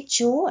was great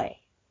joy.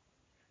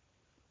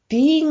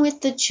 Being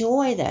with the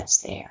joy that's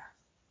there.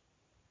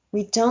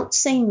 We don't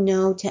say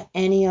no to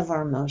any of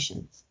our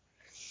emotions.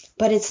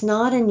 But it's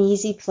not an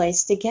easy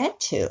place to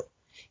get to.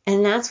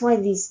 And that's why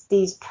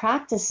these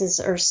practices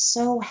are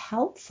so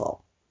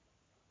helpful.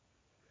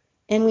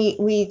 And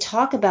we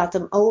talk about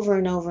them over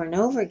and over and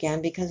over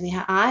again because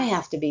I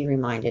have to be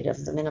reminded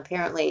of them. And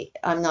apparently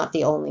I'm not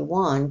the only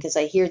one, because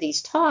I hear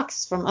these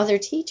talks from other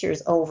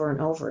teachers over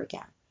and over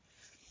again.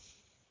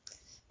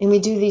 And we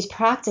do these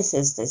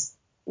practices, this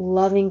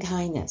loving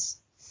kindness.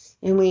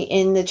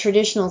 And the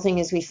traditional thing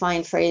is we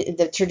find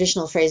the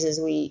traditional phrases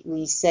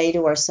we say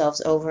to ourselves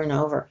over and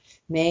over.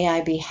 May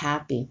I be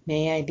happy.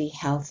 May I be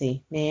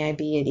healthy. May I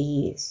be at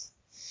ease.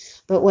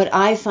 But what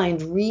I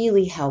find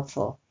really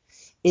helpful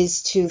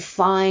is to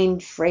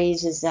find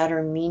phrases that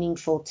are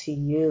meaningful to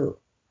you,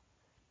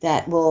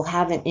 that will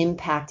have an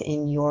impact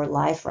in your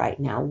life right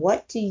now.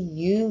 What do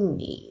you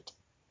need?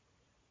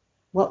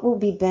 What will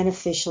be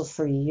beneficial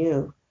for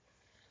you?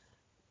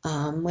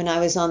 when I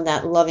was on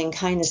that loving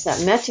kindness,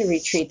 that metta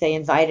retreat, they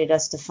invited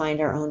us to find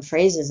our own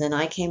phrases, and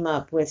I came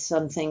up with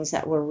some things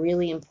that were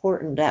really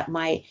important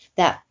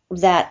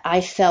that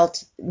I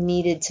felt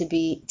needed to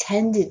be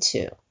tended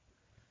to.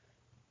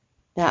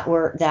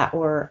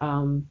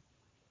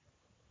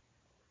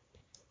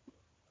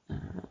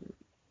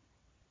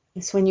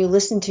 It's when you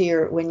listen to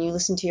your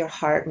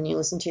heart, when you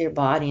listen to your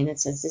body, and it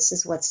says, this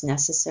is what's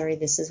necessary,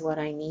 this is what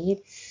I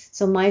need.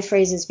 So my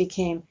phrases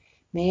became,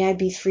 may I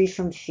be free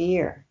from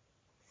fear.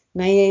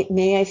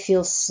 May I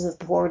feel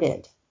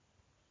supported.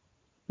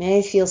 May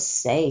I feel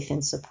safe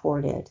and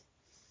supported.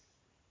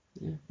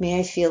 May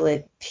I feel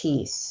at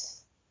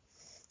peace.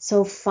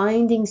 So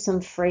finding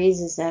some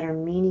phrases that are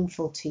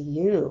meaningful to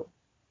you.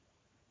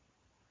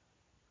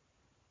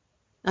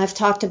 I've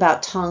talked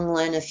about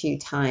Tonglen a few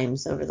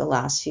times over the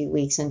last few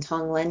weeks, and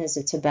Tonglen is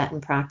a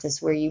Tibetan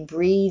practice where you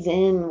breathe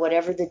in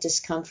whatever the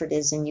discomfort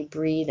is and you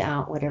breathe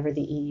out whatever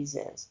the ease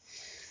is.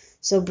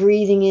 So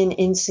breathing in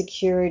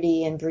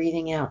insecurity and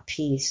breathing out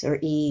peace or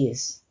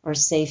ease or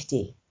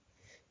safety,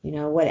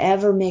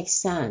 whatever makes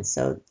sense.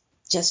 So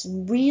just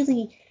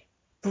really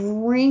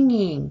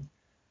bringing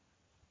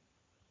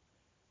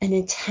an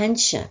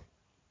intention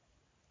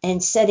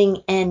and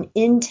setting an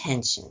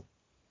intention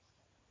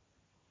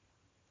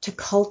to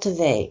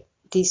cultivate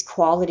these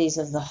qualities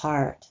of the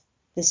heart,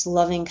 this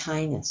loving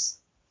kindness.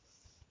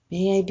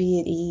 May I be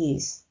at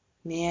ease.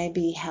 May I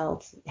be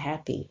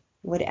happy.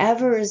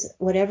 Whatever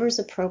is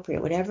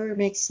appropriate, whatever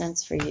makes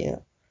sense for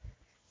you.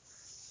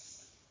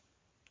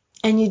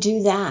 And you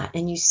do that,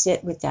 and you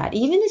sit with that.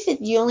 Even if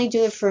you only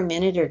do it for a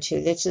minute or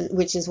two,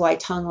 which is why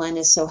Tonglen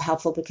is so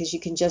helpful, because you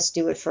can just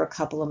do it for a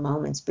couple of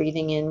moments,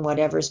 breathing in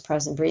whatever's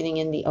present, breathing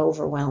in the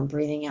overwhelm,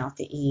 breathing out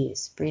the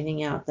ease, breathing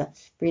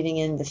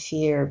in the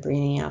fear,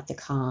 breathing out the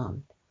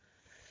calm.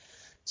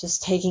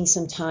 Just taking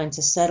some time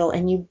to settle,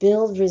 and you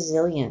build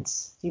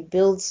resilience. You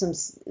build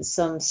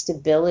some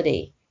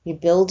stability. You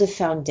build a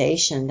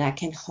foundation that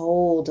can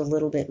hold a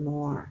little bit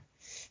more.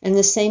 And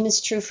the same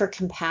is true for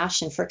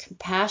compassion. For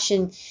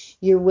compassion,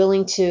 you're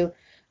willing to,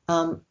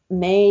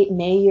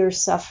 may your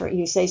suffering,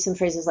 you say some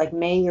phrases like,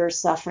 may your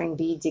suffering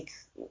be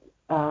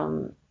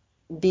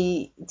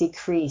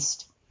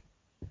decreased.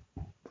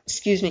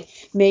 Excuse me.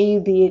 May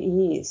you be at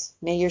ease.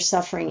 May your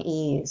suffering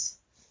ease.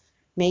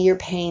 May your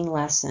pain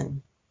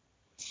lessen.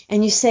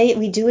 And you say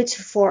we do it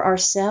for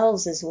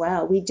ourselves as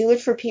well. We do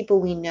it for people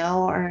we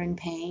know are in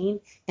pain,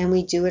 and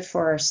we do it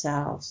for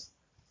ourselves.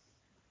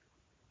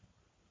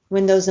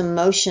 When those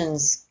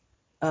emotions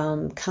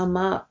come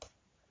up,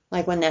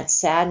 like when that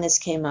sadness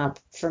came up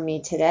for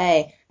me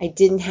today, I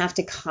didn't have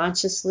to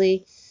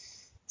consciously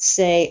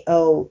say,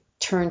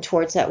 turn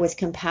towards that with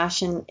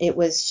compassion. It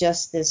was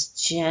just this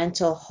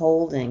gentle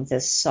holding,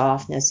 this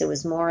softness. It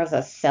was more of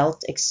a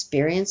felt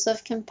experience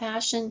of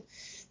compassion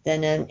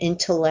than an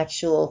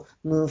intellectual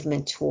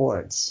movement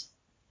towards.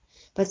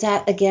 But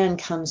that, again,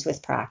 comes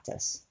with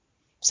practice.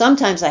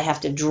 Sometimes I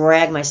have to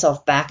drag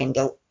myself back and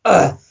go,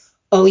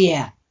 oh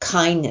yeah,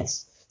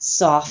 kindness,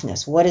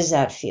 softness. What does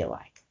that feel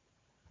like?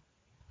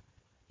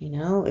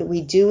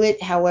 We do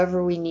it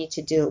however we need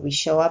to do it. We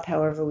show up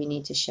however we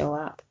need to show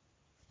up.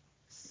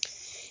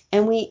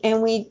 And we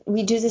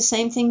do the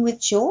same thing with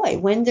joy.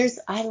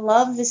 I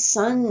love the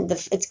sun.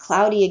 It's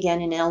cloudy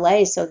again in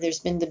LA, so there's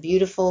been the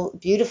beautiful,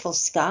 beautiful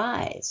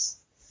skies.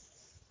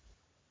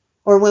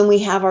 Or when we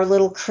have our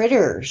little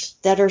critters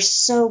that are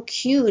so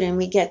cute, and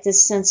we get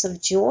this sense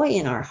of joy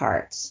in our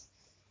hearts.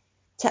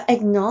 To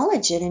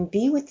acknowledge it and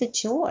be with the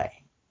joy.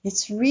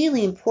 It's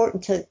really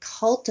important to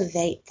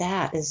cultivate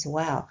that as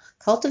well.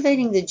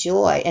 Cultivating the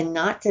joy and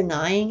not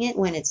denying it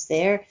when it's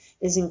there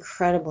is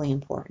incredibly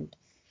important.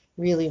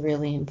 Really,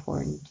 really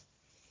important.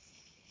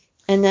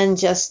 And then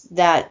just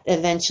that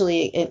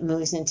eventually it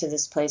moves into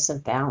this place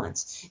of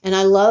balance. And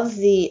I love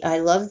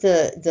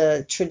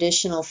the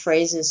traditional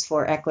phrases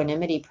for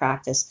equanimity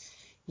practice.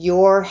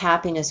 Your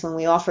happiness, when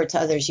we offer it to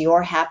others,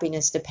 your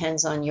happiness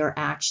depends on your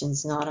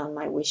actions, not on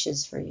my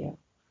wishes for you.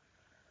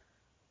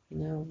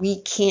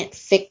 We can't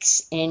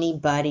fix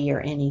anybody or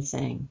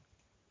anything.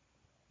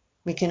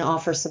 We can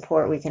offer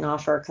support, we can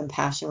offer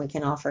compassion, we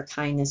can offer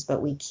kindness,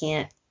 but we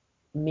can't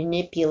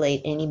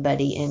manipulate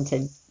anybody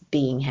into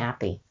being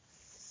happy.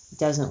 It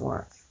doesn't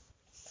work.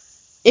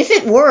 If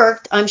it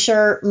worked, I'm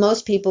sure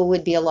most people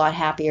would be a lot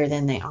happier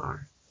than they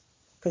are,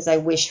 because I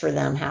wish for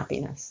them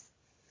happiness,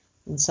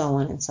 and so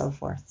on and so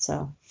forth.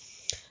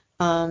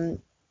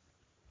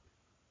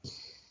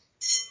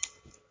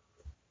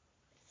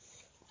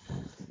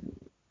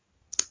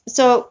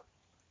 So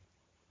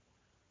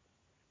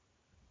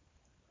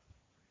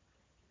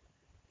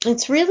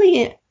it's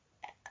really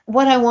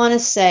what I want to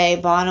say,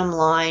 bottom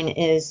line,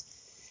 is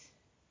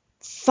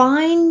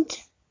find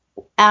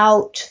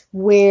out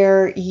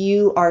where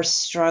you are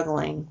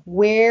struggling,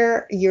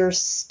 where you're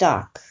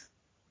stuck,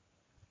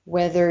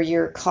 whether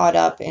you're caught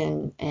up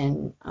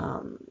in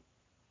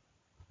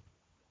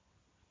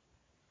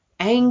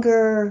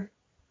anger,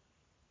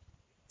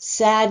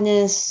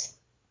 sadness,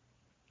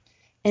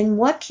 and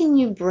what can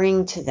you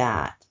bring to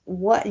that?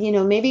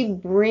 maybe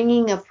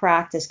bringing a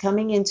practice,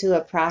 coming into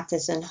a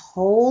practice and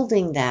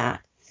holding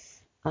that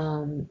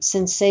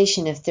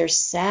sensation. If there's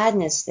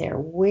sadness there,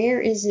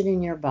 where is it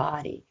in your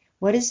body?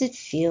 What does it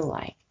feel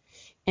like?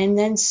 And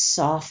then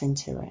soften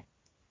to it.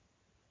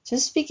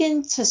 Just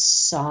begin to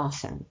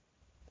soften.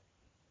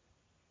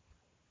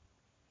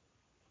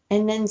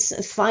 And then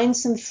find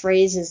some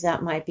phrases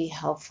that might be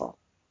helpful.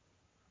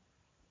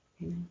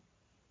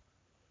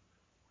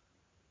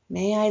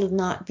 May I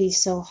not be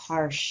so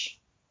harsh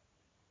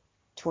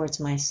towards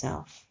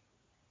myself.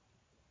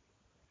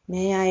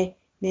 May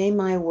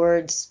my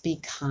words be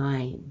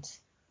kind.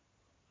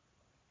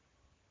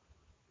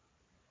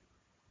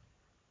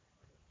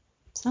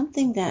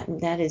 Something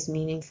that is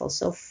meaningful.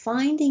 So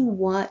finding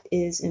what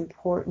is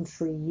important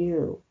for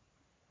you,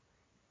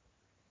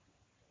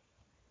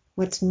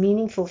 what's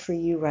meaningful for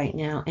you right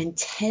now, and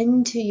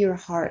tend to your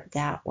heart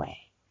that way.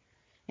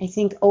 I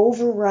think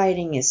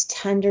overriding is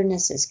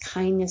tenderness, is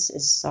kindness,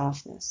 is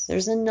softness.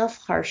 There's enough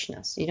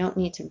harshness. You don't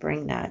need to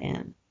bring that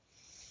in.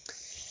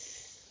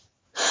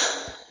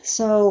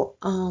 So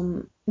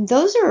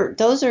those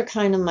are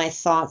kind of my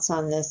thoughts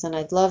on this, and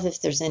I'd love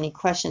if there's any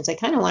questions. I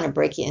kind of want to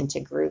break you into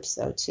groups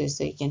though too,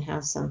 so you can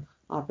have some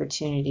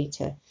opportunity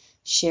to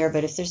share.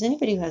 But if there's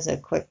anybody who has a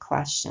quick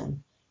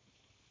question.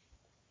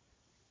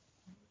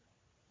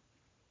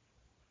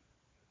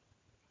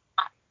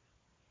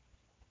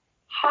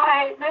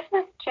 Hi, this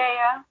is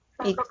Jaya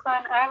from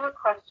Brooklyn. I have a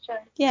question.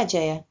 Yeah,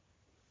 Jaya.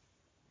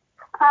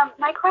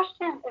 My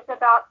question is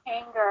about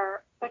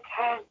anger,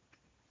 because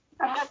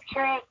I'm just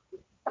curious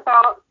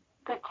about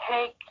the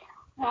take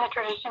in the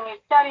tradition you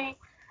study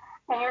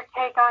and your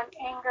take on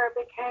anger,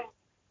 because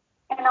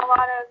in a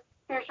lot of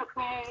spiritual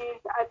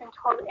communities, I've been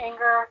told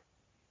anger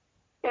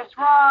is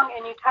wrong,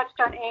 and you touched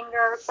on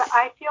anger, but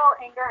I feel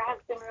anger has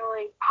been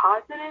really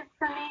positive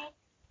for me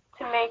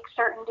to make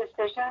certain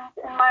decisions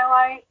in my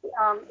life,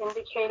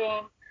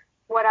 indicating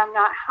what I'm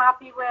not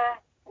happy with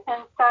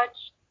and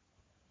such.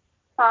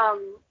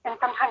 And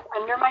sometimes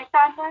under my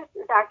sadness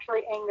is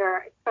actually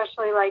anger,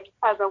 especially like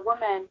as a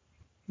woman.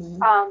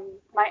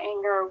 My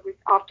anger was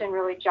often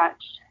really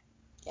judged.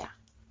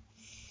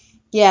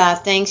 Yeah,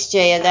 thanks,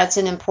 Jaya. That's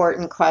an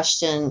important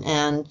question,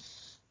 and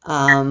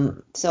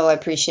so I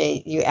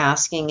appreciate you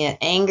asking it.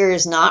 Anger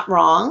is not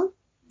wrong.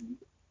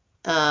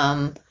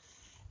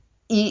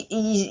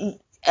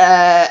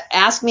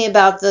 Ask me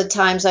about the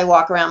times I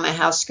walk around my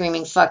house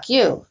screaming "fuck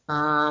you,"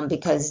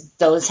 because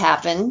those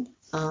happen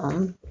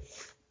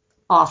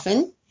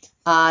often.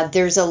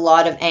 There's a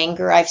lot of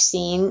anger I've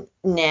seen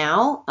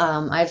now.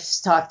 I've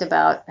talked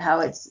about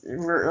how it's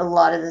a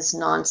lot of this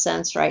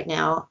nonsense right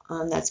now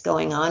that's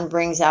going on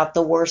brings out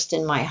the worst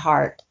in my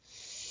heart.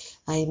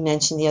 I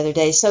mentioned the other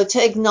day. So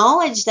to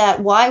acknowledge that,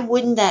 why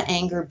wouldn't that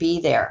anger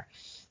be there?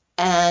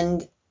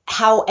 And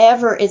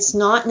however, it's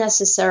not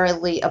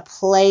necessarily a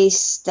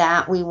place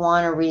that we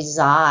want to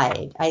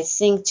reside. I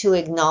think to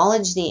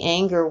acknowledge the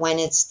anger when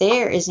it's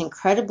there is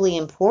incredibly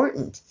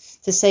important.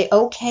 To say,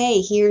 okay,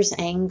 here's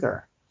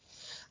anger.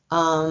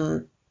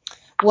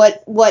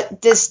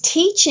 What this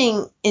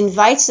teaching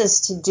invites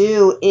us to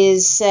do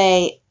is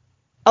say,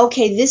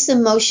 okay, this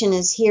emotion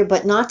is here,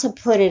 but not to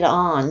put it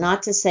on,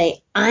 not to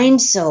say, I'm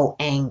so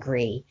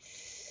angry,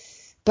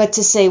 but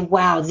to say,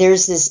 wow,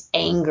 there's this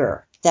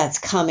anger that's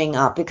coming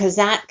up, because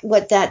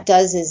what that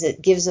does is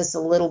it gives us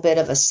a little bit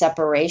of a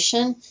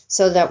separation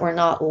so that we're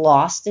not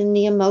lost in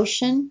the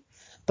emotion,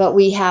 but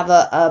we have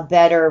a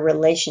better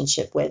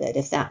relationship with it,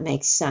 if that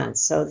makes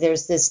sense. So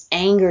there's this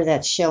anger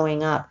that's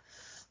showing up.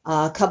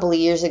 A couple of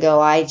years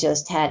ago, I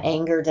just had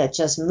anger that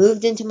just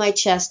moved into my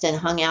chest and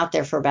hung out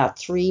there for about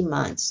 3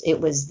 months. It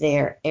was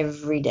there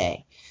every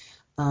day.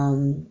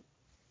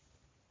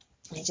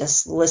 I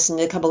just listened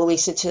a couple of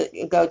weeks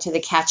ago to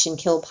the Catch and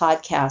Kill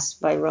podcast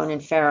by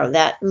Ronan Farrow.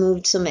 That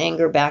moved some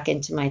anger back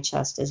into my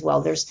chest as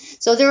well.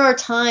 There are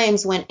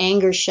times when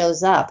anger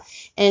shows up,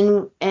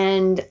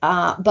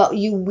 but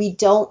we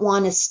don't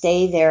want to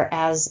stay there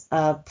as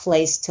a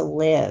place to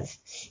live.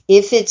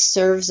 If it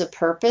serves a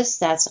purpose,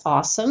 that's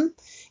awesome,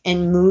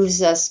 and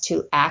moves us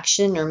to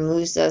action or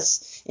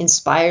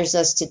inspires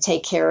us to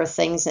take care of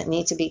things that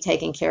need to be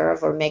taken care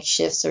of or make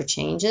shifts or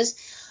changes.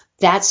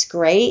 That's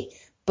great.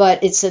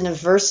 But it's an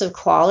aversive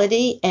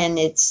quality, and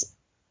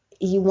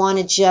you want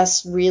to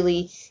just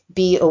really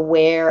be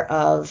aware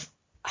of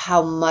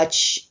how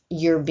much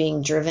you're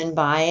being driven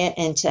by it,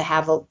 and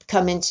to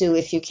come into,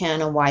 if you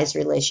can, a wise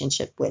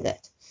relationship with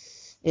it,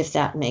 if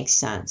that makes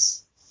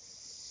sense.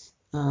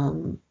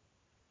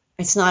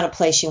 It's not a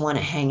place you want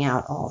to hang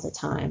out all the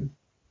time.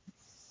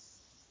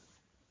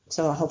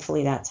 So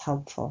hopefully that's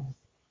helpful.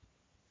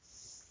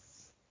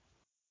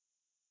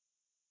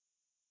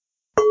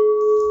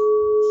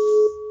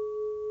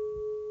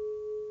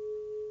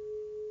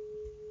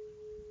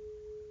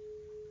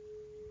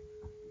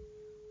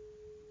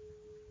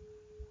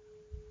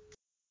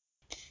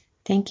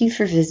 Thank you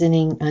for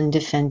visiting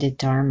Undefended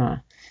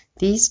Dharma.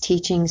 These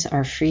teachings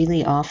are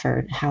freely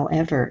offered.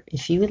 However,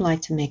 if you would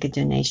like to make a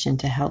donation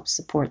to help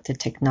support the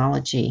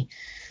technology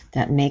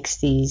that makes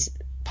these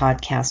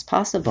podcasts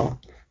possible,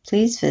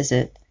 please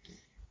visit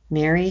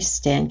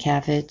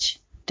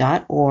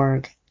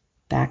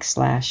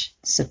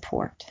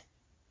marystankavage.org/support.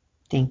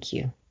 Thank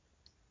you.